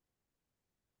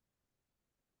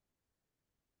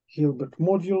Hilbert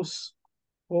modules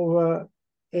over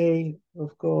A,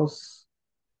 of course.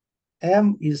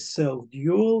 M is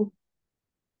self-dual.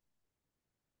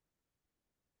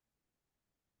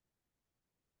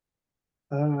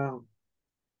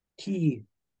 T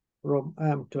from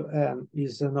M to N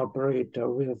is an operator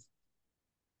with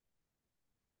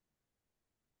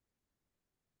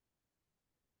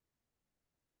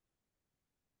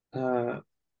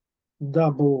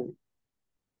double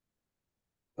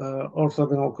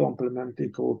orthogonal complement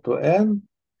equal to N.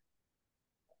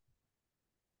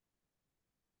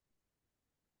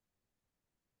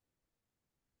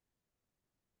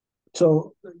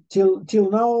 So till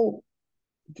now,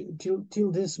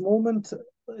 till this moment,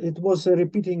 it was a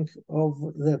repeating of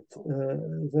that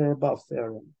the above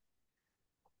theorem.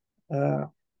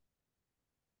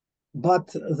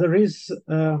 But there is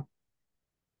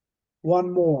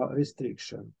one more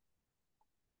restriction.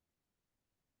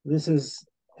 This is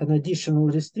an additional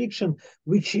restriction,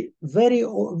 which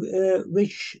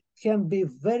can be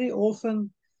very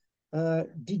often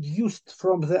deduced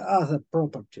from the other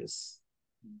properties,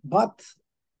 but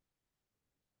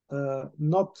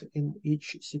not in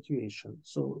each situation.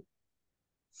 So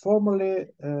formally,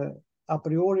 a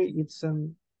priori, it's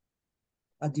an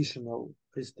additional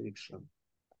restriction,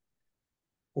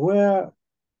 where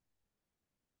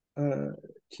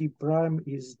T prime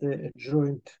is the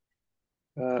adjoint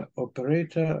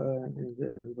operator in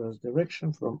the reverse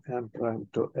direction from M prime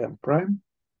to M prime.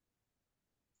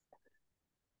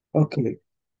 Okay,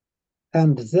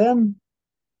 and then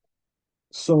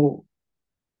so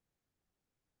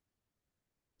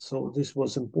this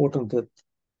was important that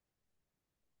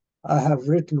I have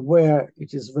written where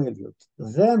it is valued.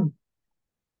 Then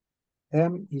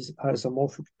M is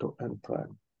isomorphic to N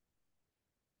prime.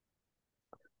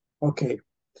 Okay,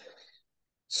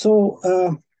 so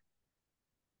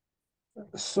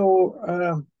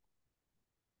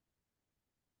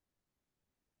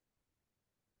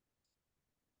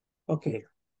okay,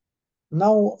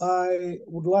 now I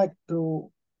would like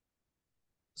to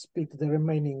speak the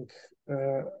remaining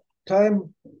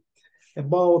time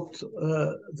about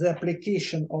the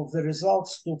application of the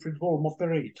results to Fredholm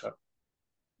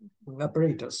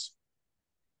operators.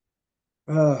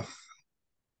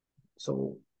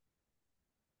 So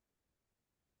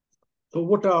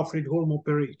what are Fredholm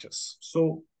operators?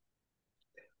 So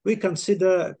we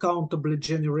consider countably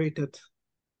generated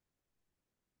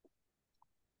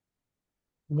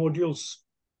modules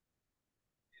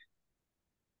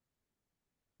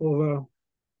over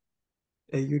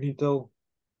a unital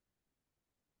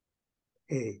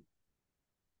A.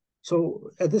 So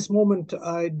at this moment,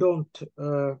 I don't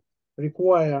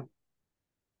require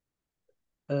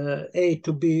A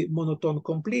to be monotone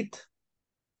complete,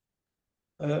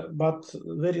 but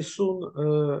very soon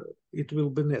it will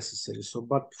be necessary. So,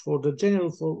 but for the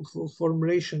general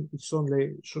formulation, it's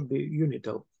only should be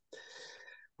unital.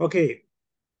 Okay.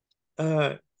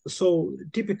 So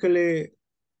typically,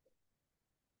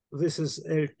 this is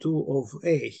L2 of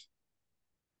A,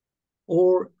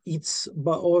 or it's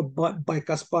by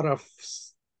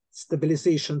Kasparov's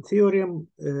stabilization theorem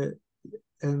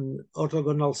and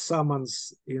orthogonal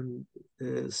summons in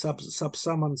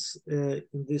subsummons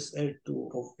in this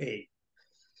L2 of A.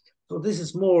 So this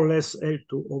is more or less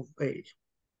L2 of A.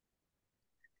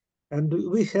 And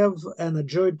we have an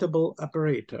adjointable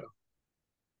operator.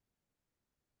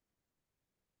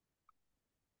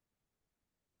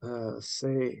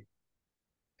 Say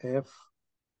F.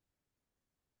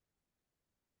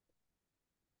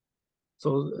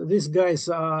 So these guys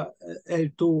are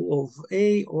L2 of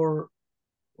A or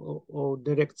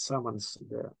direct summons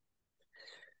there.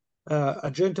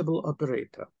 Adjointable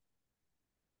operator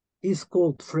is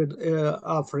called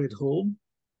A-Fredholm.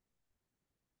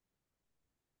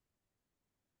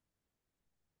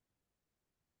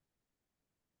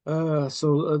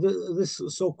 This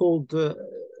so-called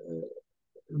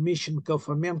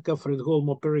Mishchenko-Fomenko-Fredholm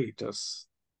operators.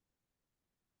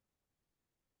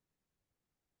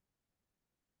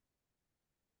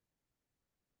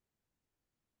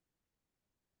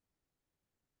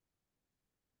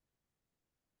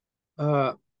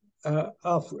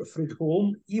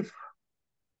 A-Fredholm if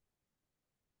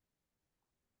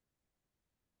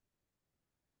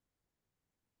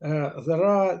there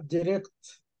are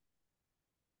direct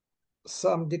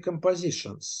some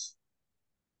decompositions.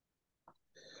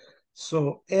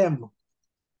 So M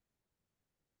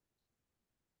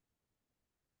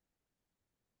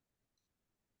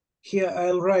here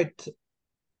I'll write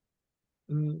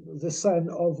the sign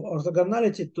of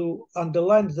orthogonality to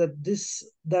underline that this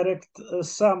direct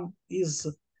sum is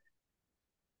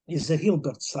a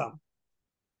Hilbert sum.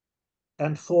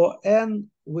 And for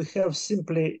N, we have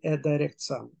simply a direct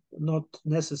sum, not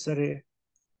necessary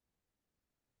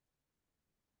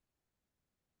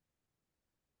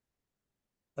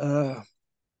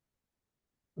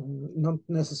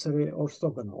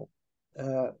orthogonal,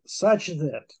 such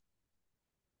that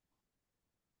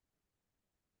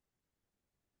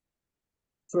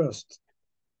first,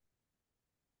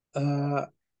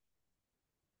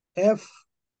 F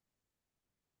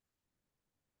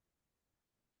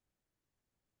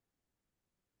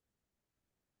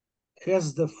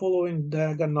has the following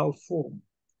diagonal form.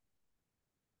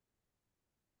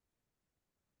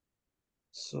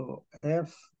 So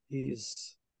F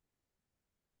is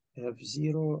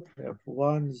F0,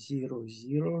 F1, 0,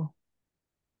 0,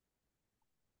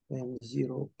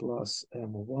 M0 plus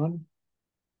M1,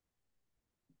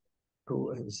 2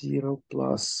 and 0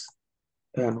 plus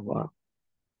N1.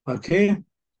 Okay.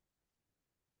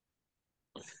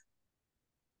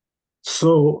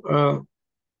 So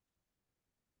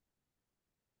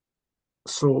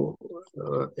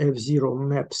F0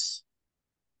 maps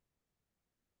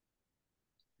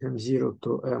M0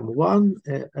 to M1,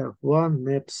 F1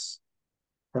 maps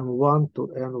M1 to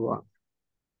N1.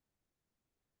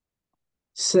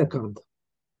 Second,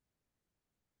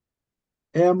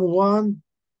 M1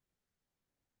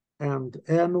 and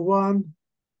N1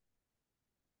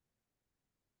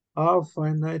 are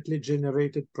finitely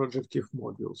generated projective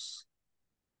modules.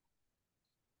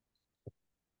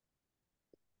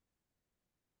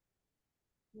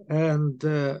 And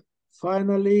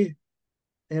finally,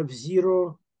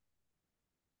 F0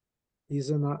 is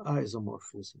an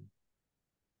isomorphism.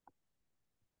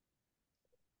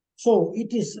 So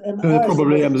it is an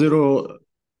probably M0.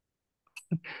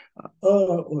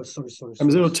 Sorry.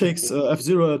 M0 takes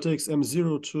F0 takes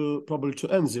M0 to probably to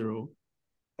N0.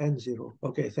 N0.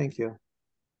 Okay, thank you.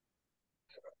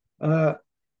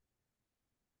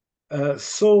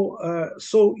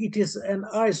 So it is an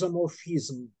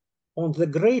isomorphism on the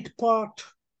great part,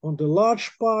 on the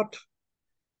large part,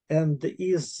 and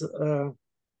is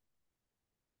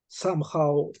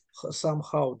somehow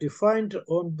defined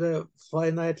on the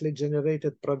finitely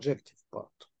generated projective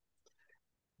part.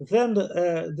 Then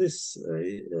this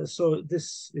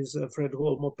is a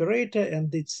Fredholm operator,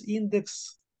 and its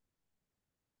index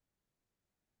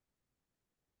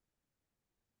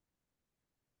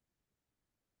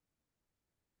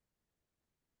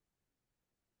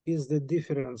is the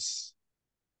difference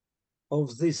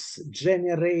of this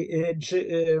generalized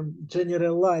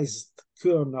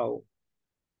kernel,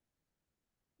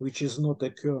 which is not a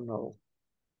kernel,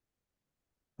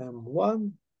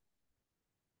 M1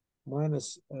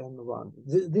 minus N1.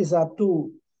 These are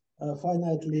two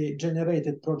finitely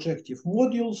generated projective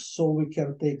modules, so we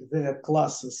can take their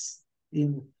classes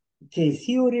in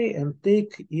K-theory and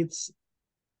take its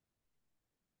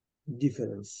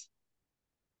difference.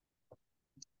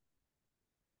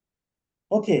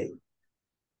 Okay,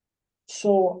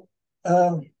 so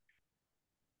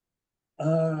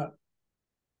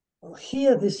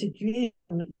here the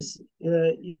situation is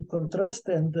in contrast,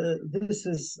 and this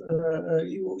is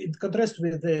in contrast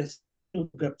with the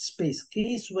Hilbert space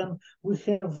case when we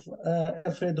have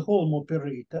a Fredholm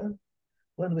operator.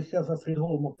 When we have a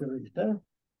Fredholm operator,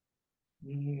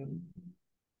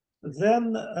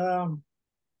 then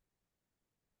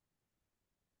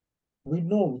we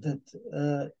know that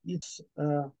its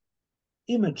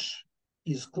image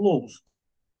is closed,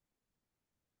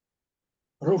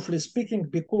 roughly speaking,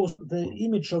 because the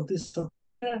image of this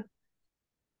operator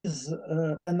is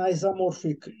an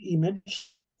isomorphic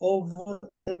image of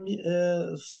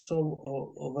M0.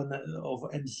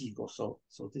 So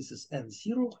this is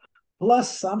N0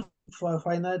 plus some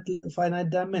finite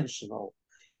dimensional.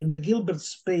 In the Hilbert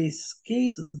space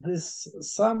case, this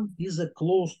sum is a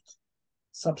closed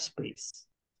subspace.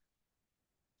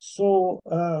 So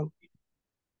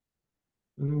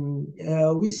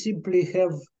we simply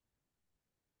have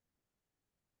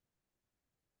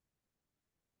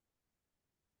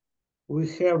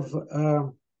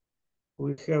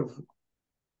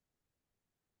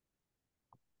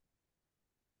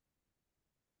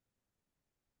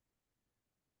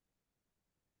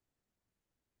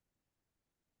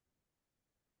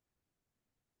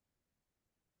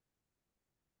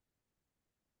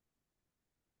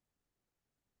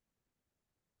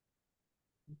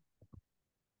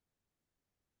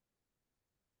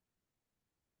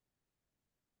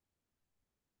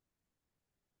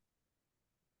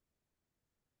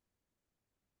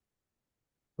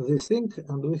this thing,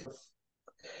 and we have.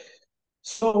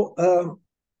 So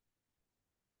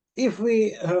if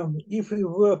we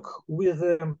work with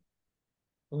a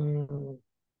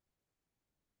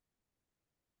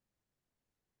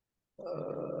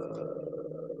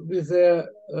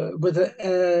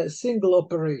single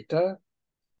operator,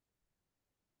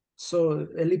 so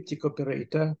elliptic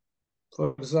operator,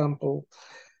 for example,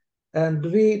 and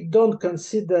we don't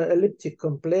consider elliptic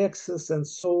complexes and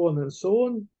so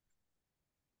on,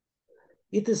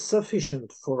 it is sufficient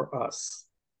for us.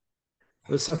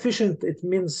 Sufficient, it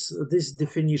means this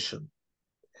definition.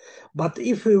 But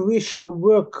if we wish to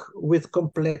work with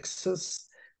complexes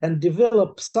and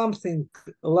develop something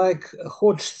like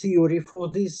Hodge theory for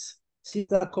these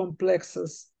theta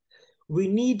complexes, we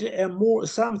need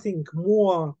something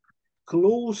more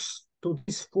close to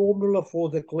this formula for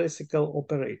the classical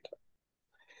operator.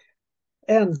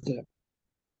 And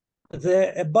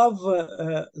the above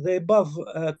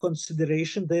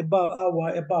consideration,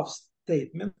 our above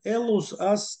statement allows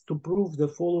us to prove the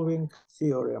following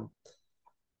theorem.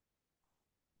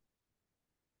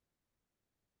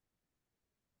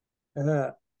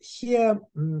 here,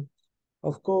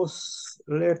 of course,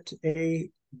 let A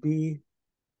be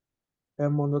a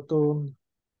monotone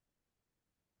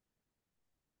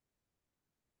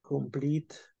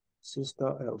complete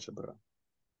sister algebra.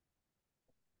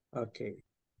 Okay.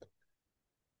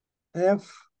 F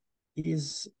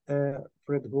is a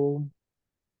Fredholm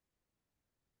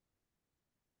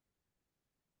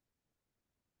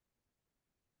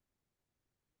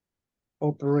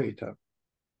operator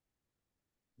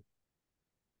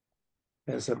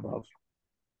as above.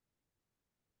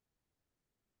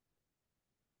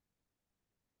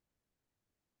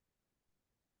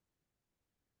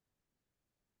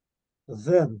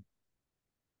 Then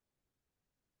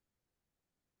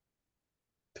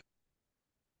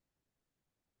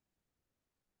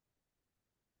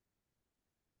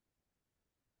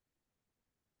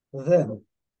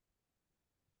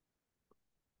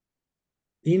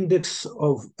index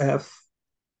of F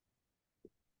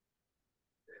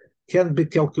can be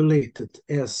calculated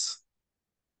as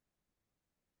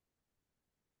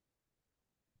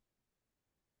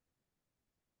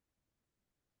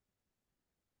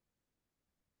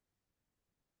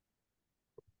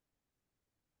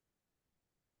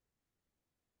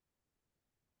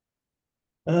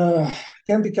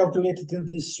can be calculated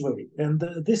in this way, and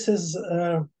this is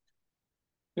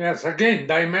yes, again,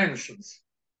 dimensions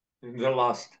in the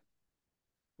last,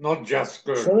 not just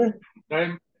kernel.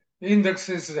 sorry? Index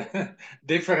is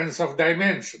difference of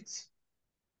dimensions.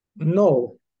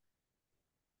 No.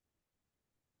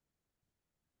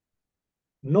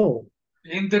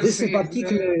 Index This is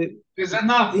particularly is a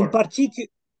number. in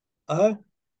particular.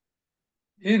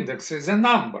 Index is a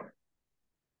number.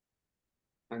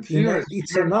 And here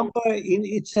it's a number.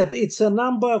 It's a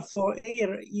number for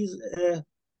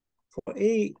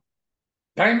A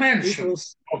dimension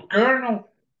equals, of kernel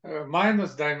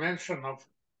minus dimension of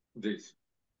this.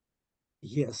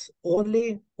 yes,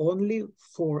 only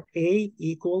for A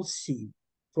equals C.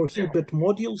 For Hilbert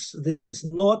modules, this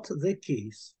is not the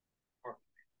case.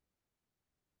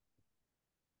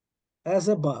 As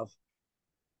above.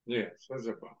 Yes, as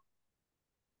above.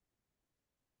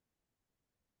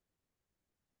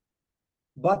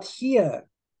 But here,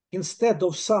 instead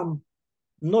of some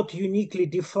not uniquely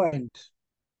defined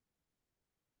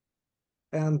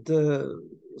and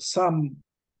some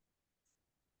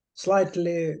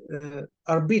slightly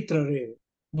arbitrary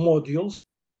modules.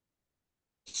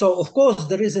 So, of course,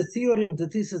 there is a theorem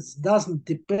that this doesn't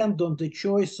depend on the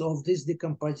choice of these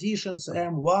decompositions,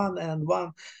 M1,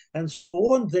 N1, and so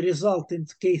on. The result in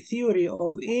K-theory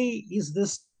of A is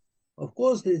this. Of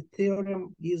course, the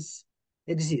theorem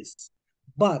exists.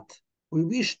 But we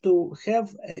wish to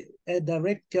have a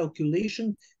direct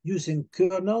calculation using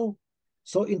kernel.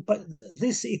 So in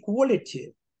this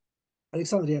equality,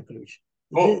 Alexander Yakovlevich,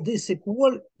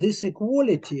 this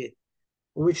equality,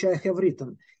 which I have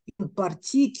written, in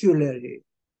particular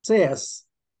says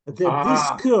that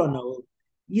this kernel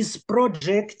is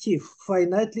projective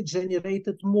finitely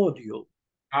generated module.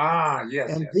 Yes.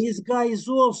 And this guy is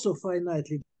also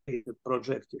finitely generated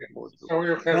projective module. So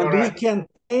you have and we can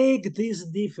take this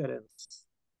difference.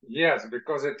 Yes,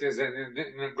 because it is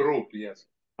in a group. Yes,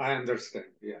 I understand.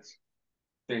 Yes.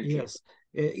 Thank you.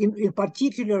 In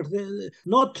particular,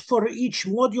 not for each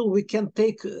module we can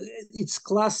take its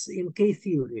class in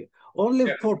K-theory, only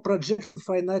for projective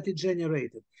finitely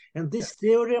generated. And this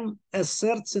theorem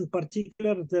asserts in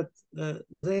particular that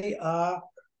they are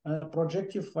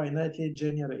projective finitely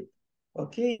generated.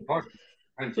 Okay?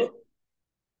 Thank you.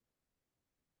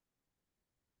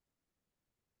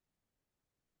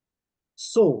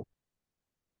 So,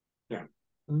 yeah.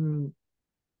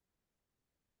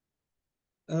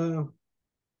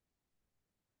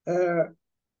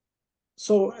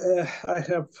 So I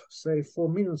have, say, 4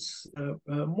 minutes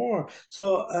more.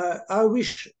 So I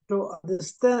wish to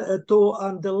understand, to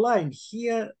underline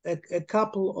here a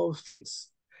couple of things.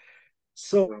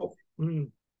 So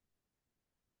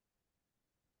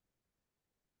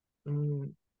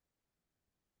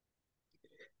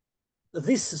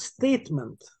this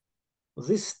statement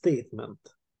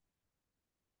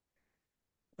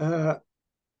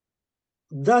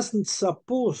doesn't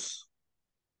suppose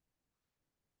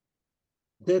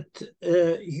that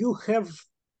you have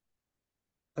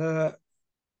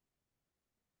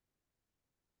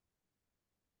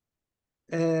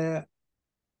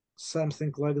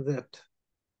something like that.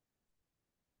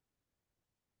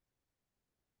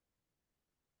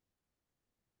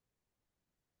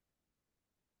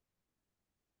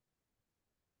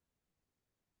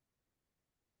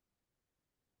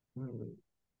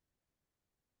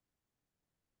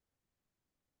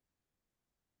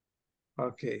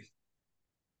 Okay.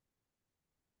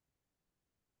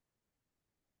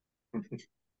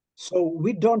 So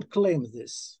we don't claim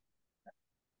this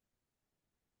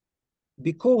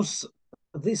because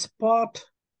this part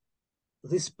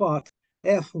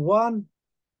F1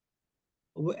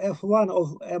 of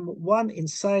M1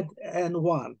 inside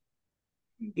N1,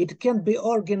 it can be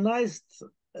organized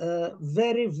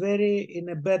very, very in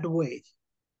a bad way.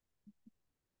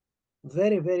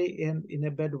 Very, very in a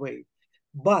bad way.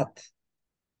 But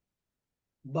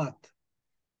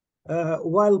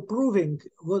while proving,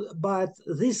 but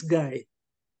this guy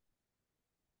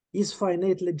is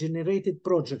finitely generated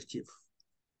projective,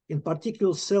 in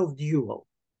particular self-dual.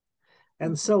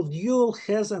 And self-dual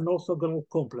has an orthogonal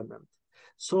complement.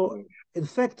 So in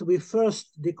fact, we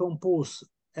first decompose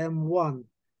M1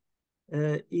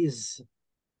 is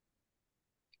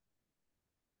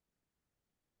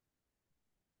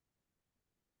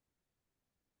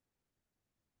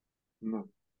no.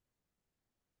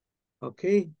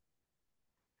 Okay.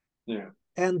 Yeah.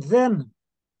 And then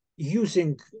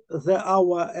using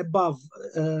our above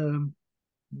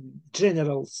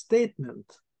general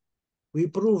statement, we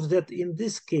prove that in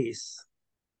this case,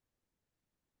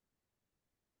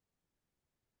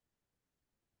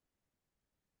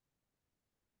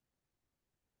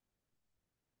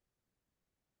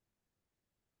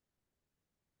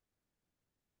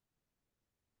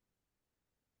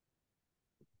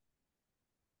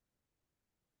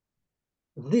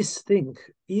 this thing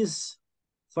is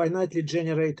finitely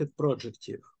generated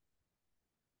projective.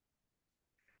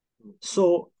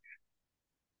 So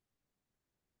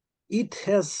it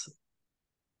has,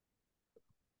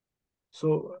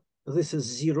 so this is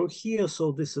 0 here,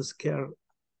 so this is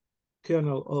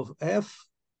kernel of F.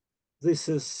 This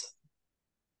is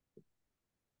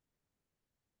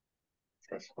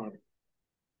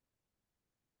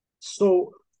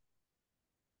so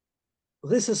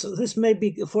this may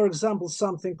be, for example,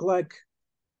 something like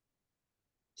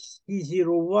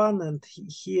C01 and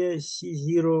here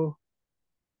C0,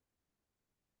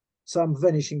 some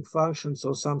vanishing functions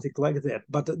or something like that.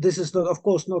 But this is not, of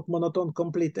course, not monotone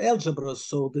complete algebras.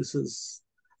 So this is,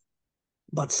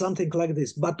 but something like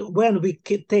this. But when we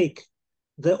take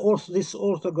this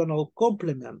orthogonal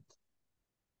complement,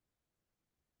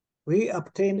 we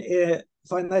obtain a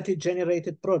finitely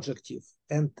generated projective,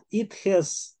 and it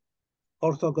has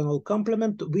orthogonal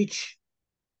complement which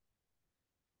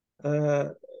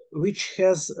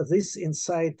has this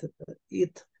inside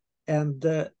it, and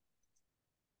the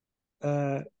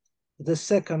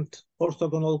second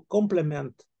orthogonal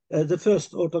complement, the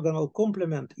first orthogonal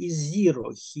complement is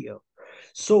 0 here.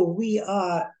 So we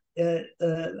are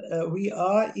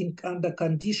under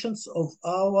conditions of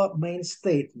our main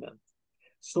statement.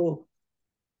 So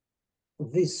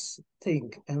this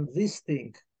thing and this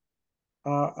thing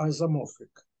are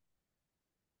isomorphic.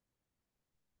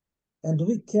 And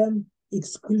we can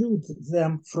exclude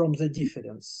them from the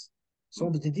difference. So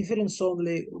the difference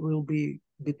only will be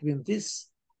between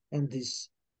this and these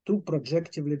two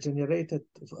projectively generated,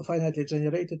 finitely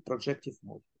generated projective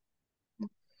modes.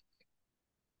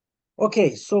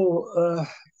 Okay, so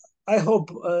I hope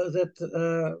that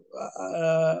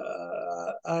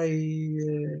I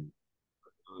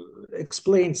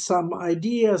explained some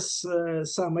ideas,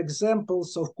 some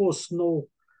examples, of course, no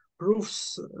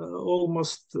proofs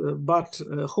almost, but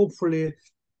hopefully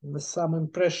some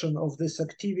impression of this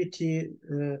activity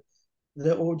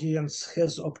the audience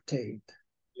has obtained.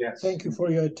 Yes. Thank you for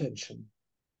your attention.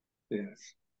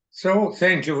 Yes. So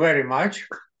thank you very much.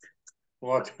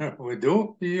 What we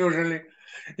do usually.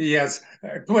 Yes.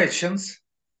 Questions,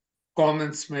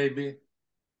 comments maybe.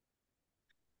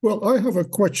 Well, I have a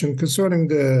question concerning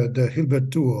the Hilbert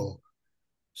dual.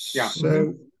 Yeah.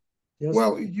 So, Yes.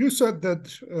 well, you said that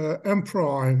M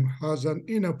prime has an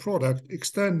inner product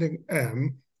extending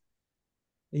M.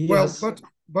 Yes. Well,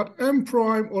 but M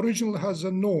prime originally has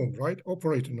a norm, right?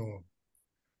 Operator norm.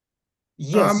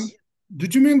 Yes.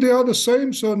 Did you mean they are the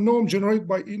same? So norm generated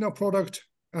by inner product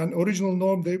and original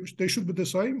norm, they should be the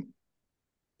same?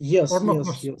 Yes, Or not?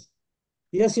 yes, yes.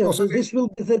 Yes, yes. Also, This will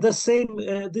be the same.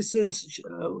 This is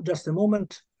just a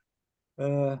moment.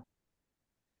 You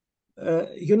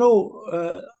know,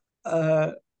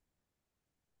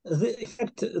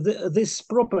 this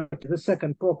property, the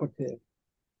second property.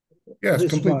 yes,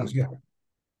 this completeness. one. Yeah.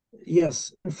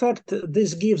 Yes. In fact,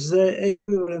 this gives the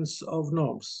equivalence of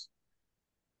norms.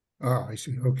 Ah, I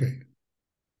see. Okay.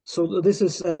 So this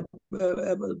is a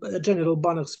general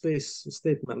Banach space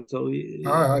statement. So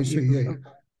I see. Yeah.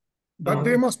 But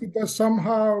they must be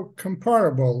somehow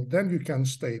comparable. Then you can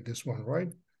state this one,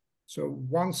 right? So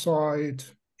one side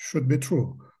should be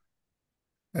true.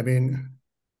 I mean,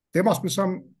 there must be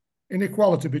some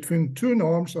inequality between two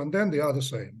norms, and then they are the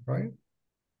same, right?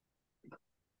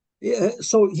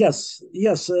 So yes,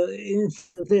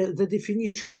 the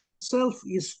definition itself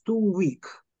is too weak.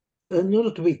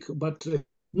 Not weak, but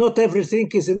not everything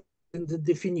is in the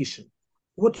definition.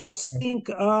 What I think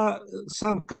are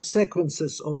some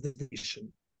consequences of the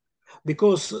definition,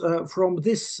 because from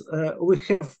this we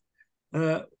have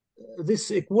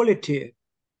this equality.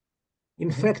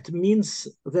 In fact, means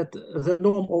that the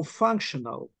norm of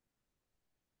functional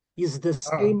is the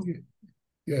same.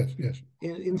 Yes.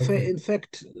 In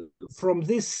fact, from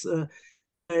this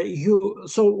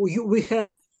we have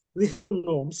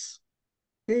norms.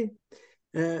 Okay,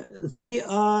 they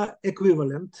are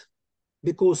equivalent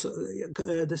because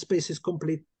the space is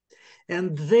complete,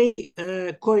 and they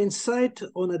coincide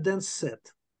on a dense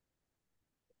set.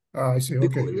 I see.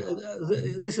 Okay.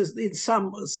 This is in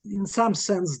some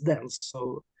sense dense.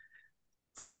 So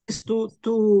these two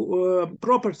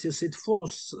properties, it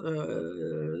forms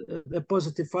a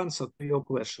positive answer to your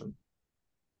question.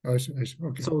 I see.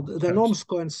 Okay. So the norms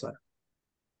coincide.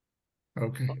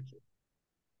 Okay.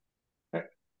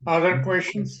 Other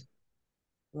questions?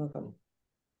 Welcome.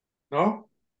 No?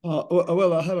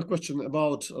 Well, I have a question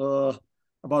about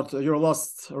your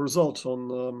last result on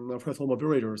Fredholm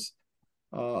operators.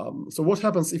 So what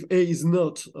happens if A is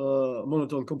not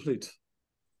monotone complete?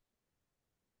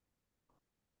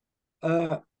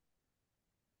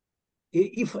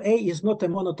 If A is not a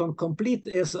monotone complete,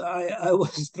 as I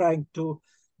was trying to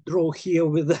draw here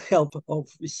with the help of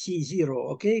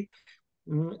C0, okay?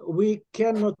 We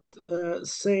cannot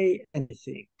say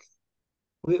anything.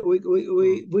 We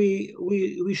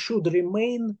should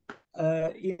remain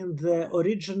in the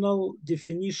original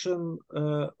definition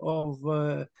of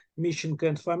Mishchenko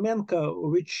and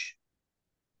Fomenko, which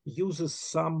uses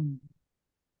some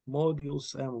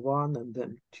modules M1 and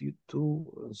then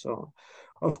T2 and so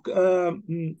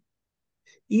on.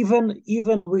 Even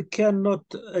we cannot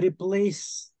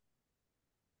replace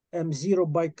M0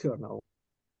 by kernel.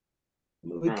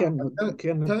 We cannot.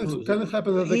 Can it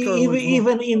happen that the kernel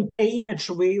even in image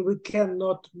we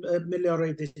cannot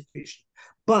ameliorate the situation.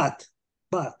 But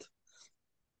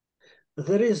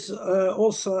there is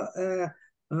also a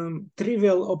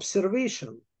trivial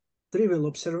observation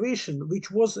which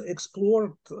was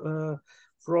explored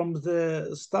from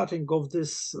the starting of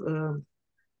this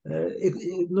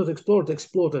not explored,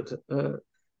 exploited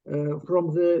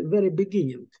from the very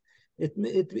beginning.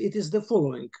 It is the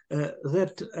following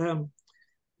that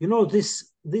you know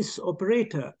this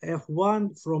operator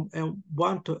F1 from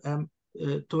M1 to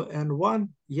N1,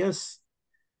 yes,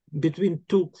 between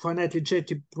two finitely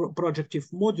jective projective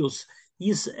modules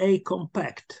is a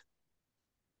compact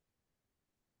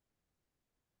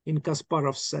in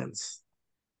Kasparov's sense.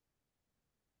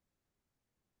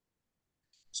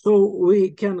 So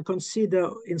we can consider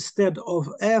instead of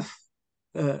F,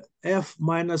 F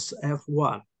minus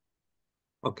F1,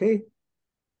 okay?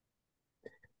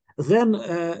 Then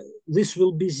this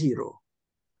will be 0,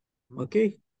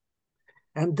 okay?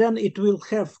 And then it will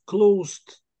have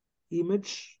closed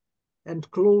image and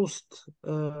closed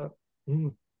and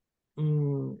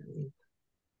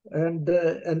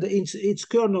its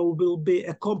kernel will be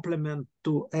a complement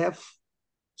to F.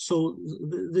 So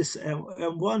this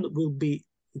M1 will be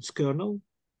its kernel,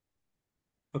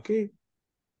 okay?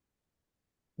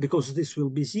 Because this will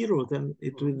be 0, then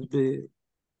it will be.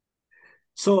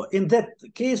 So in that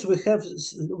case, we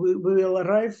will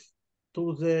arrive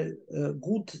to the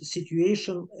good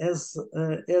situation as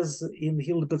in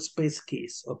Hilbert space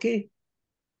case, okay?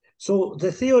 So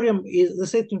the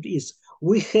statement is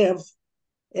we have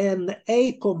an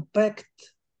A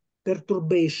compact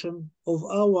perturbation of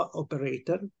our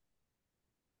operator,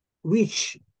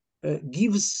 which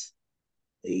gives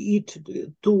it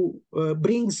to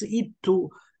brings it to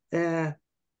a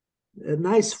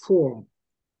nice form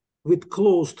with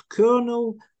closed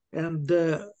kernel and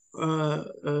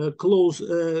close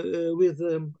with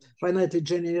finitely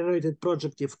generated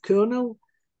projective kernel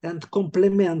and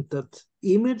complemented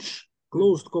image,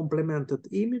 closed complemented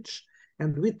image,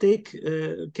 and we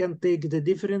can take the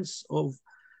difference of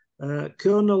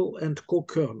kernel and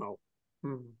co-kernel.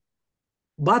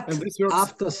 But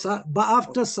after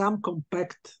some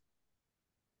compact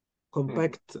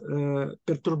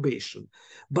perturbation.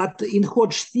 But in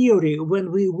Hodge theory,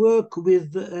 when we work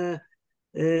with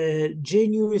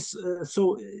genuine,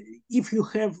 so if you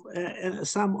have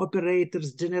some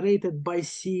operators generated by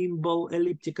symbol,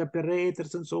 elliptic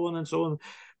operators, and so on,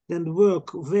 and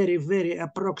work very, very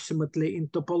approximately in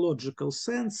topological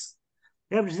sense,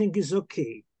 everything is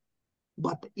okay.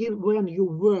 But when you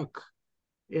work,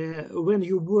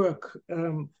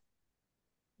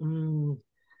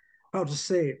 how to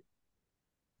say,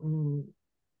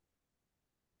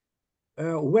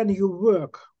 when you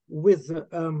work with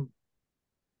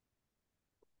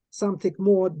something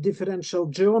more differential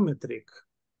geometric,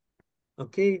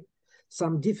 okay,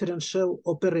 some differential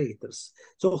operators.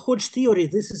 So Hodge theory,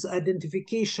 this is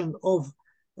identification of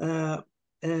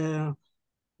the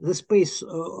space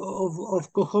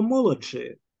of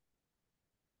cohomology,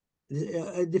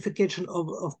 the identification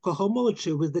of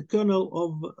cohomology with the kernel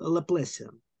of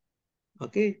Laplacian,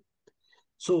 okay?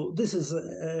 So this is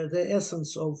the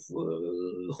essence of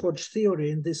Hodge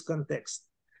theory in this context.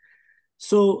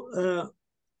 So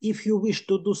if you wish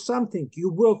to do something, you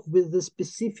work with the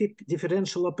specific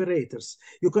differential operators.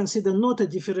 You consider not a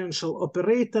differential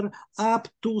operator up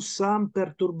to some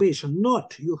perturbation.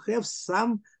 Not, you have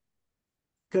some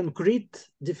concrete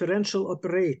differential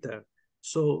operator.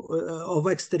 So of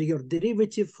exterior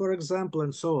derivative, for example,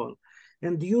 and so on.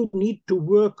 And you need to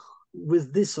work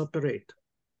with this operator.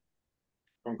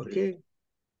 Okay.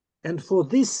 And for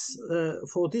this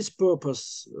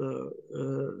purpose,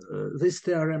 this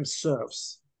theorem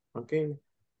serves. Okay,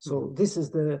 so this is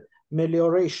the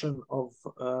melioration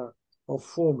of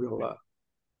formula.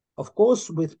 Of course,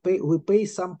 we pay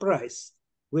some price.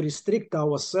 We restrict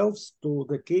ourselves to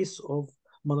the case of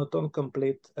monotone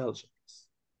complete algebras.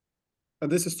 And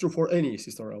this is true for any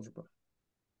sister algebra.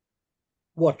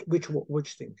 What? Which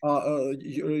thing? What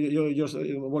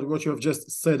you have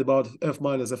just said about F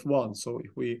minus F1. So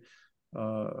if we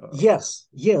yes.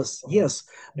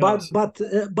 But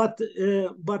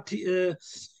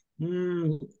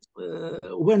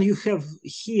when you have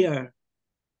here,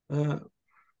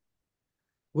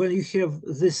 when you have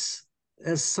this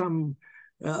as some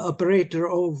operator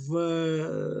of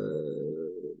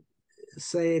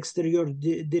say exterior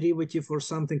derivative or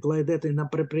something like that in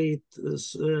appropriate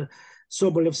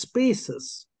Sobolev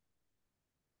spaces,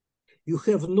 you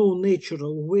have no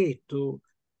natural way to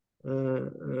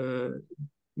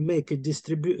make a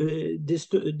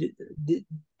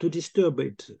to disturb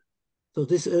it. So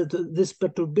this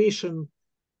perturbation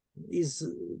is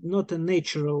not a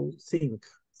natural thing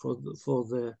for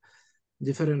the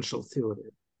differential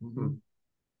theory. Mm-hmm.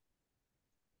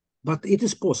 But it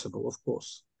is possible, of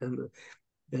course. And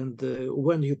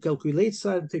when you calculate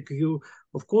something, you,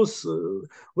 of course,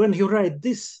 when you write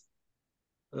this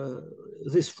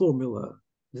this formula,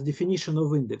 the definition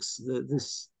of index,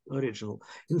 this original,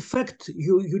 in fact,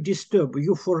 you disturb,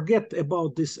 you forget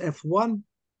about this F1.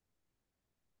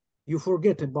 You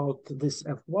forget about this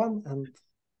F1 and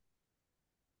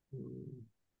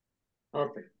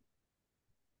okay.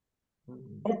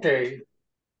 Okay.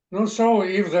 No, so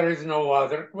if there is no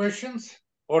other questions,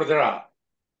 or there are?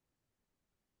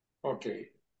 Okay.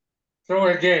 So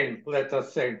again, let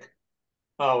us thank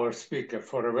our speaker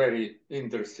for a very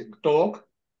interesting talk,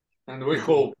 and we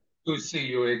hope to see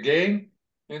you again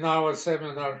in our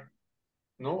seminar.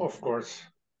 No, of course.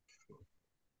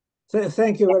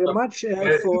 Thank you very much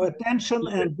for attention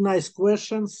and nice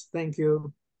questions. Thank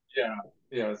you.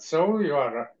 Yeah. So you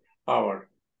are our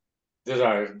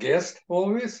desired guest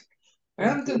always,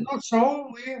 and not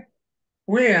so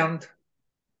we end.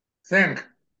 Thank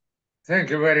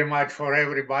you very much for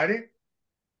everybody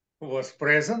who was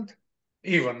present,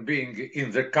 even being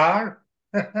in the car.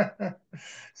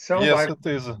 So yes, it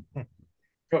is.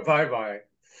 Bye-bye.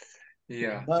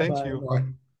 Yeah. Thank you. Bye.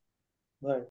 Bye.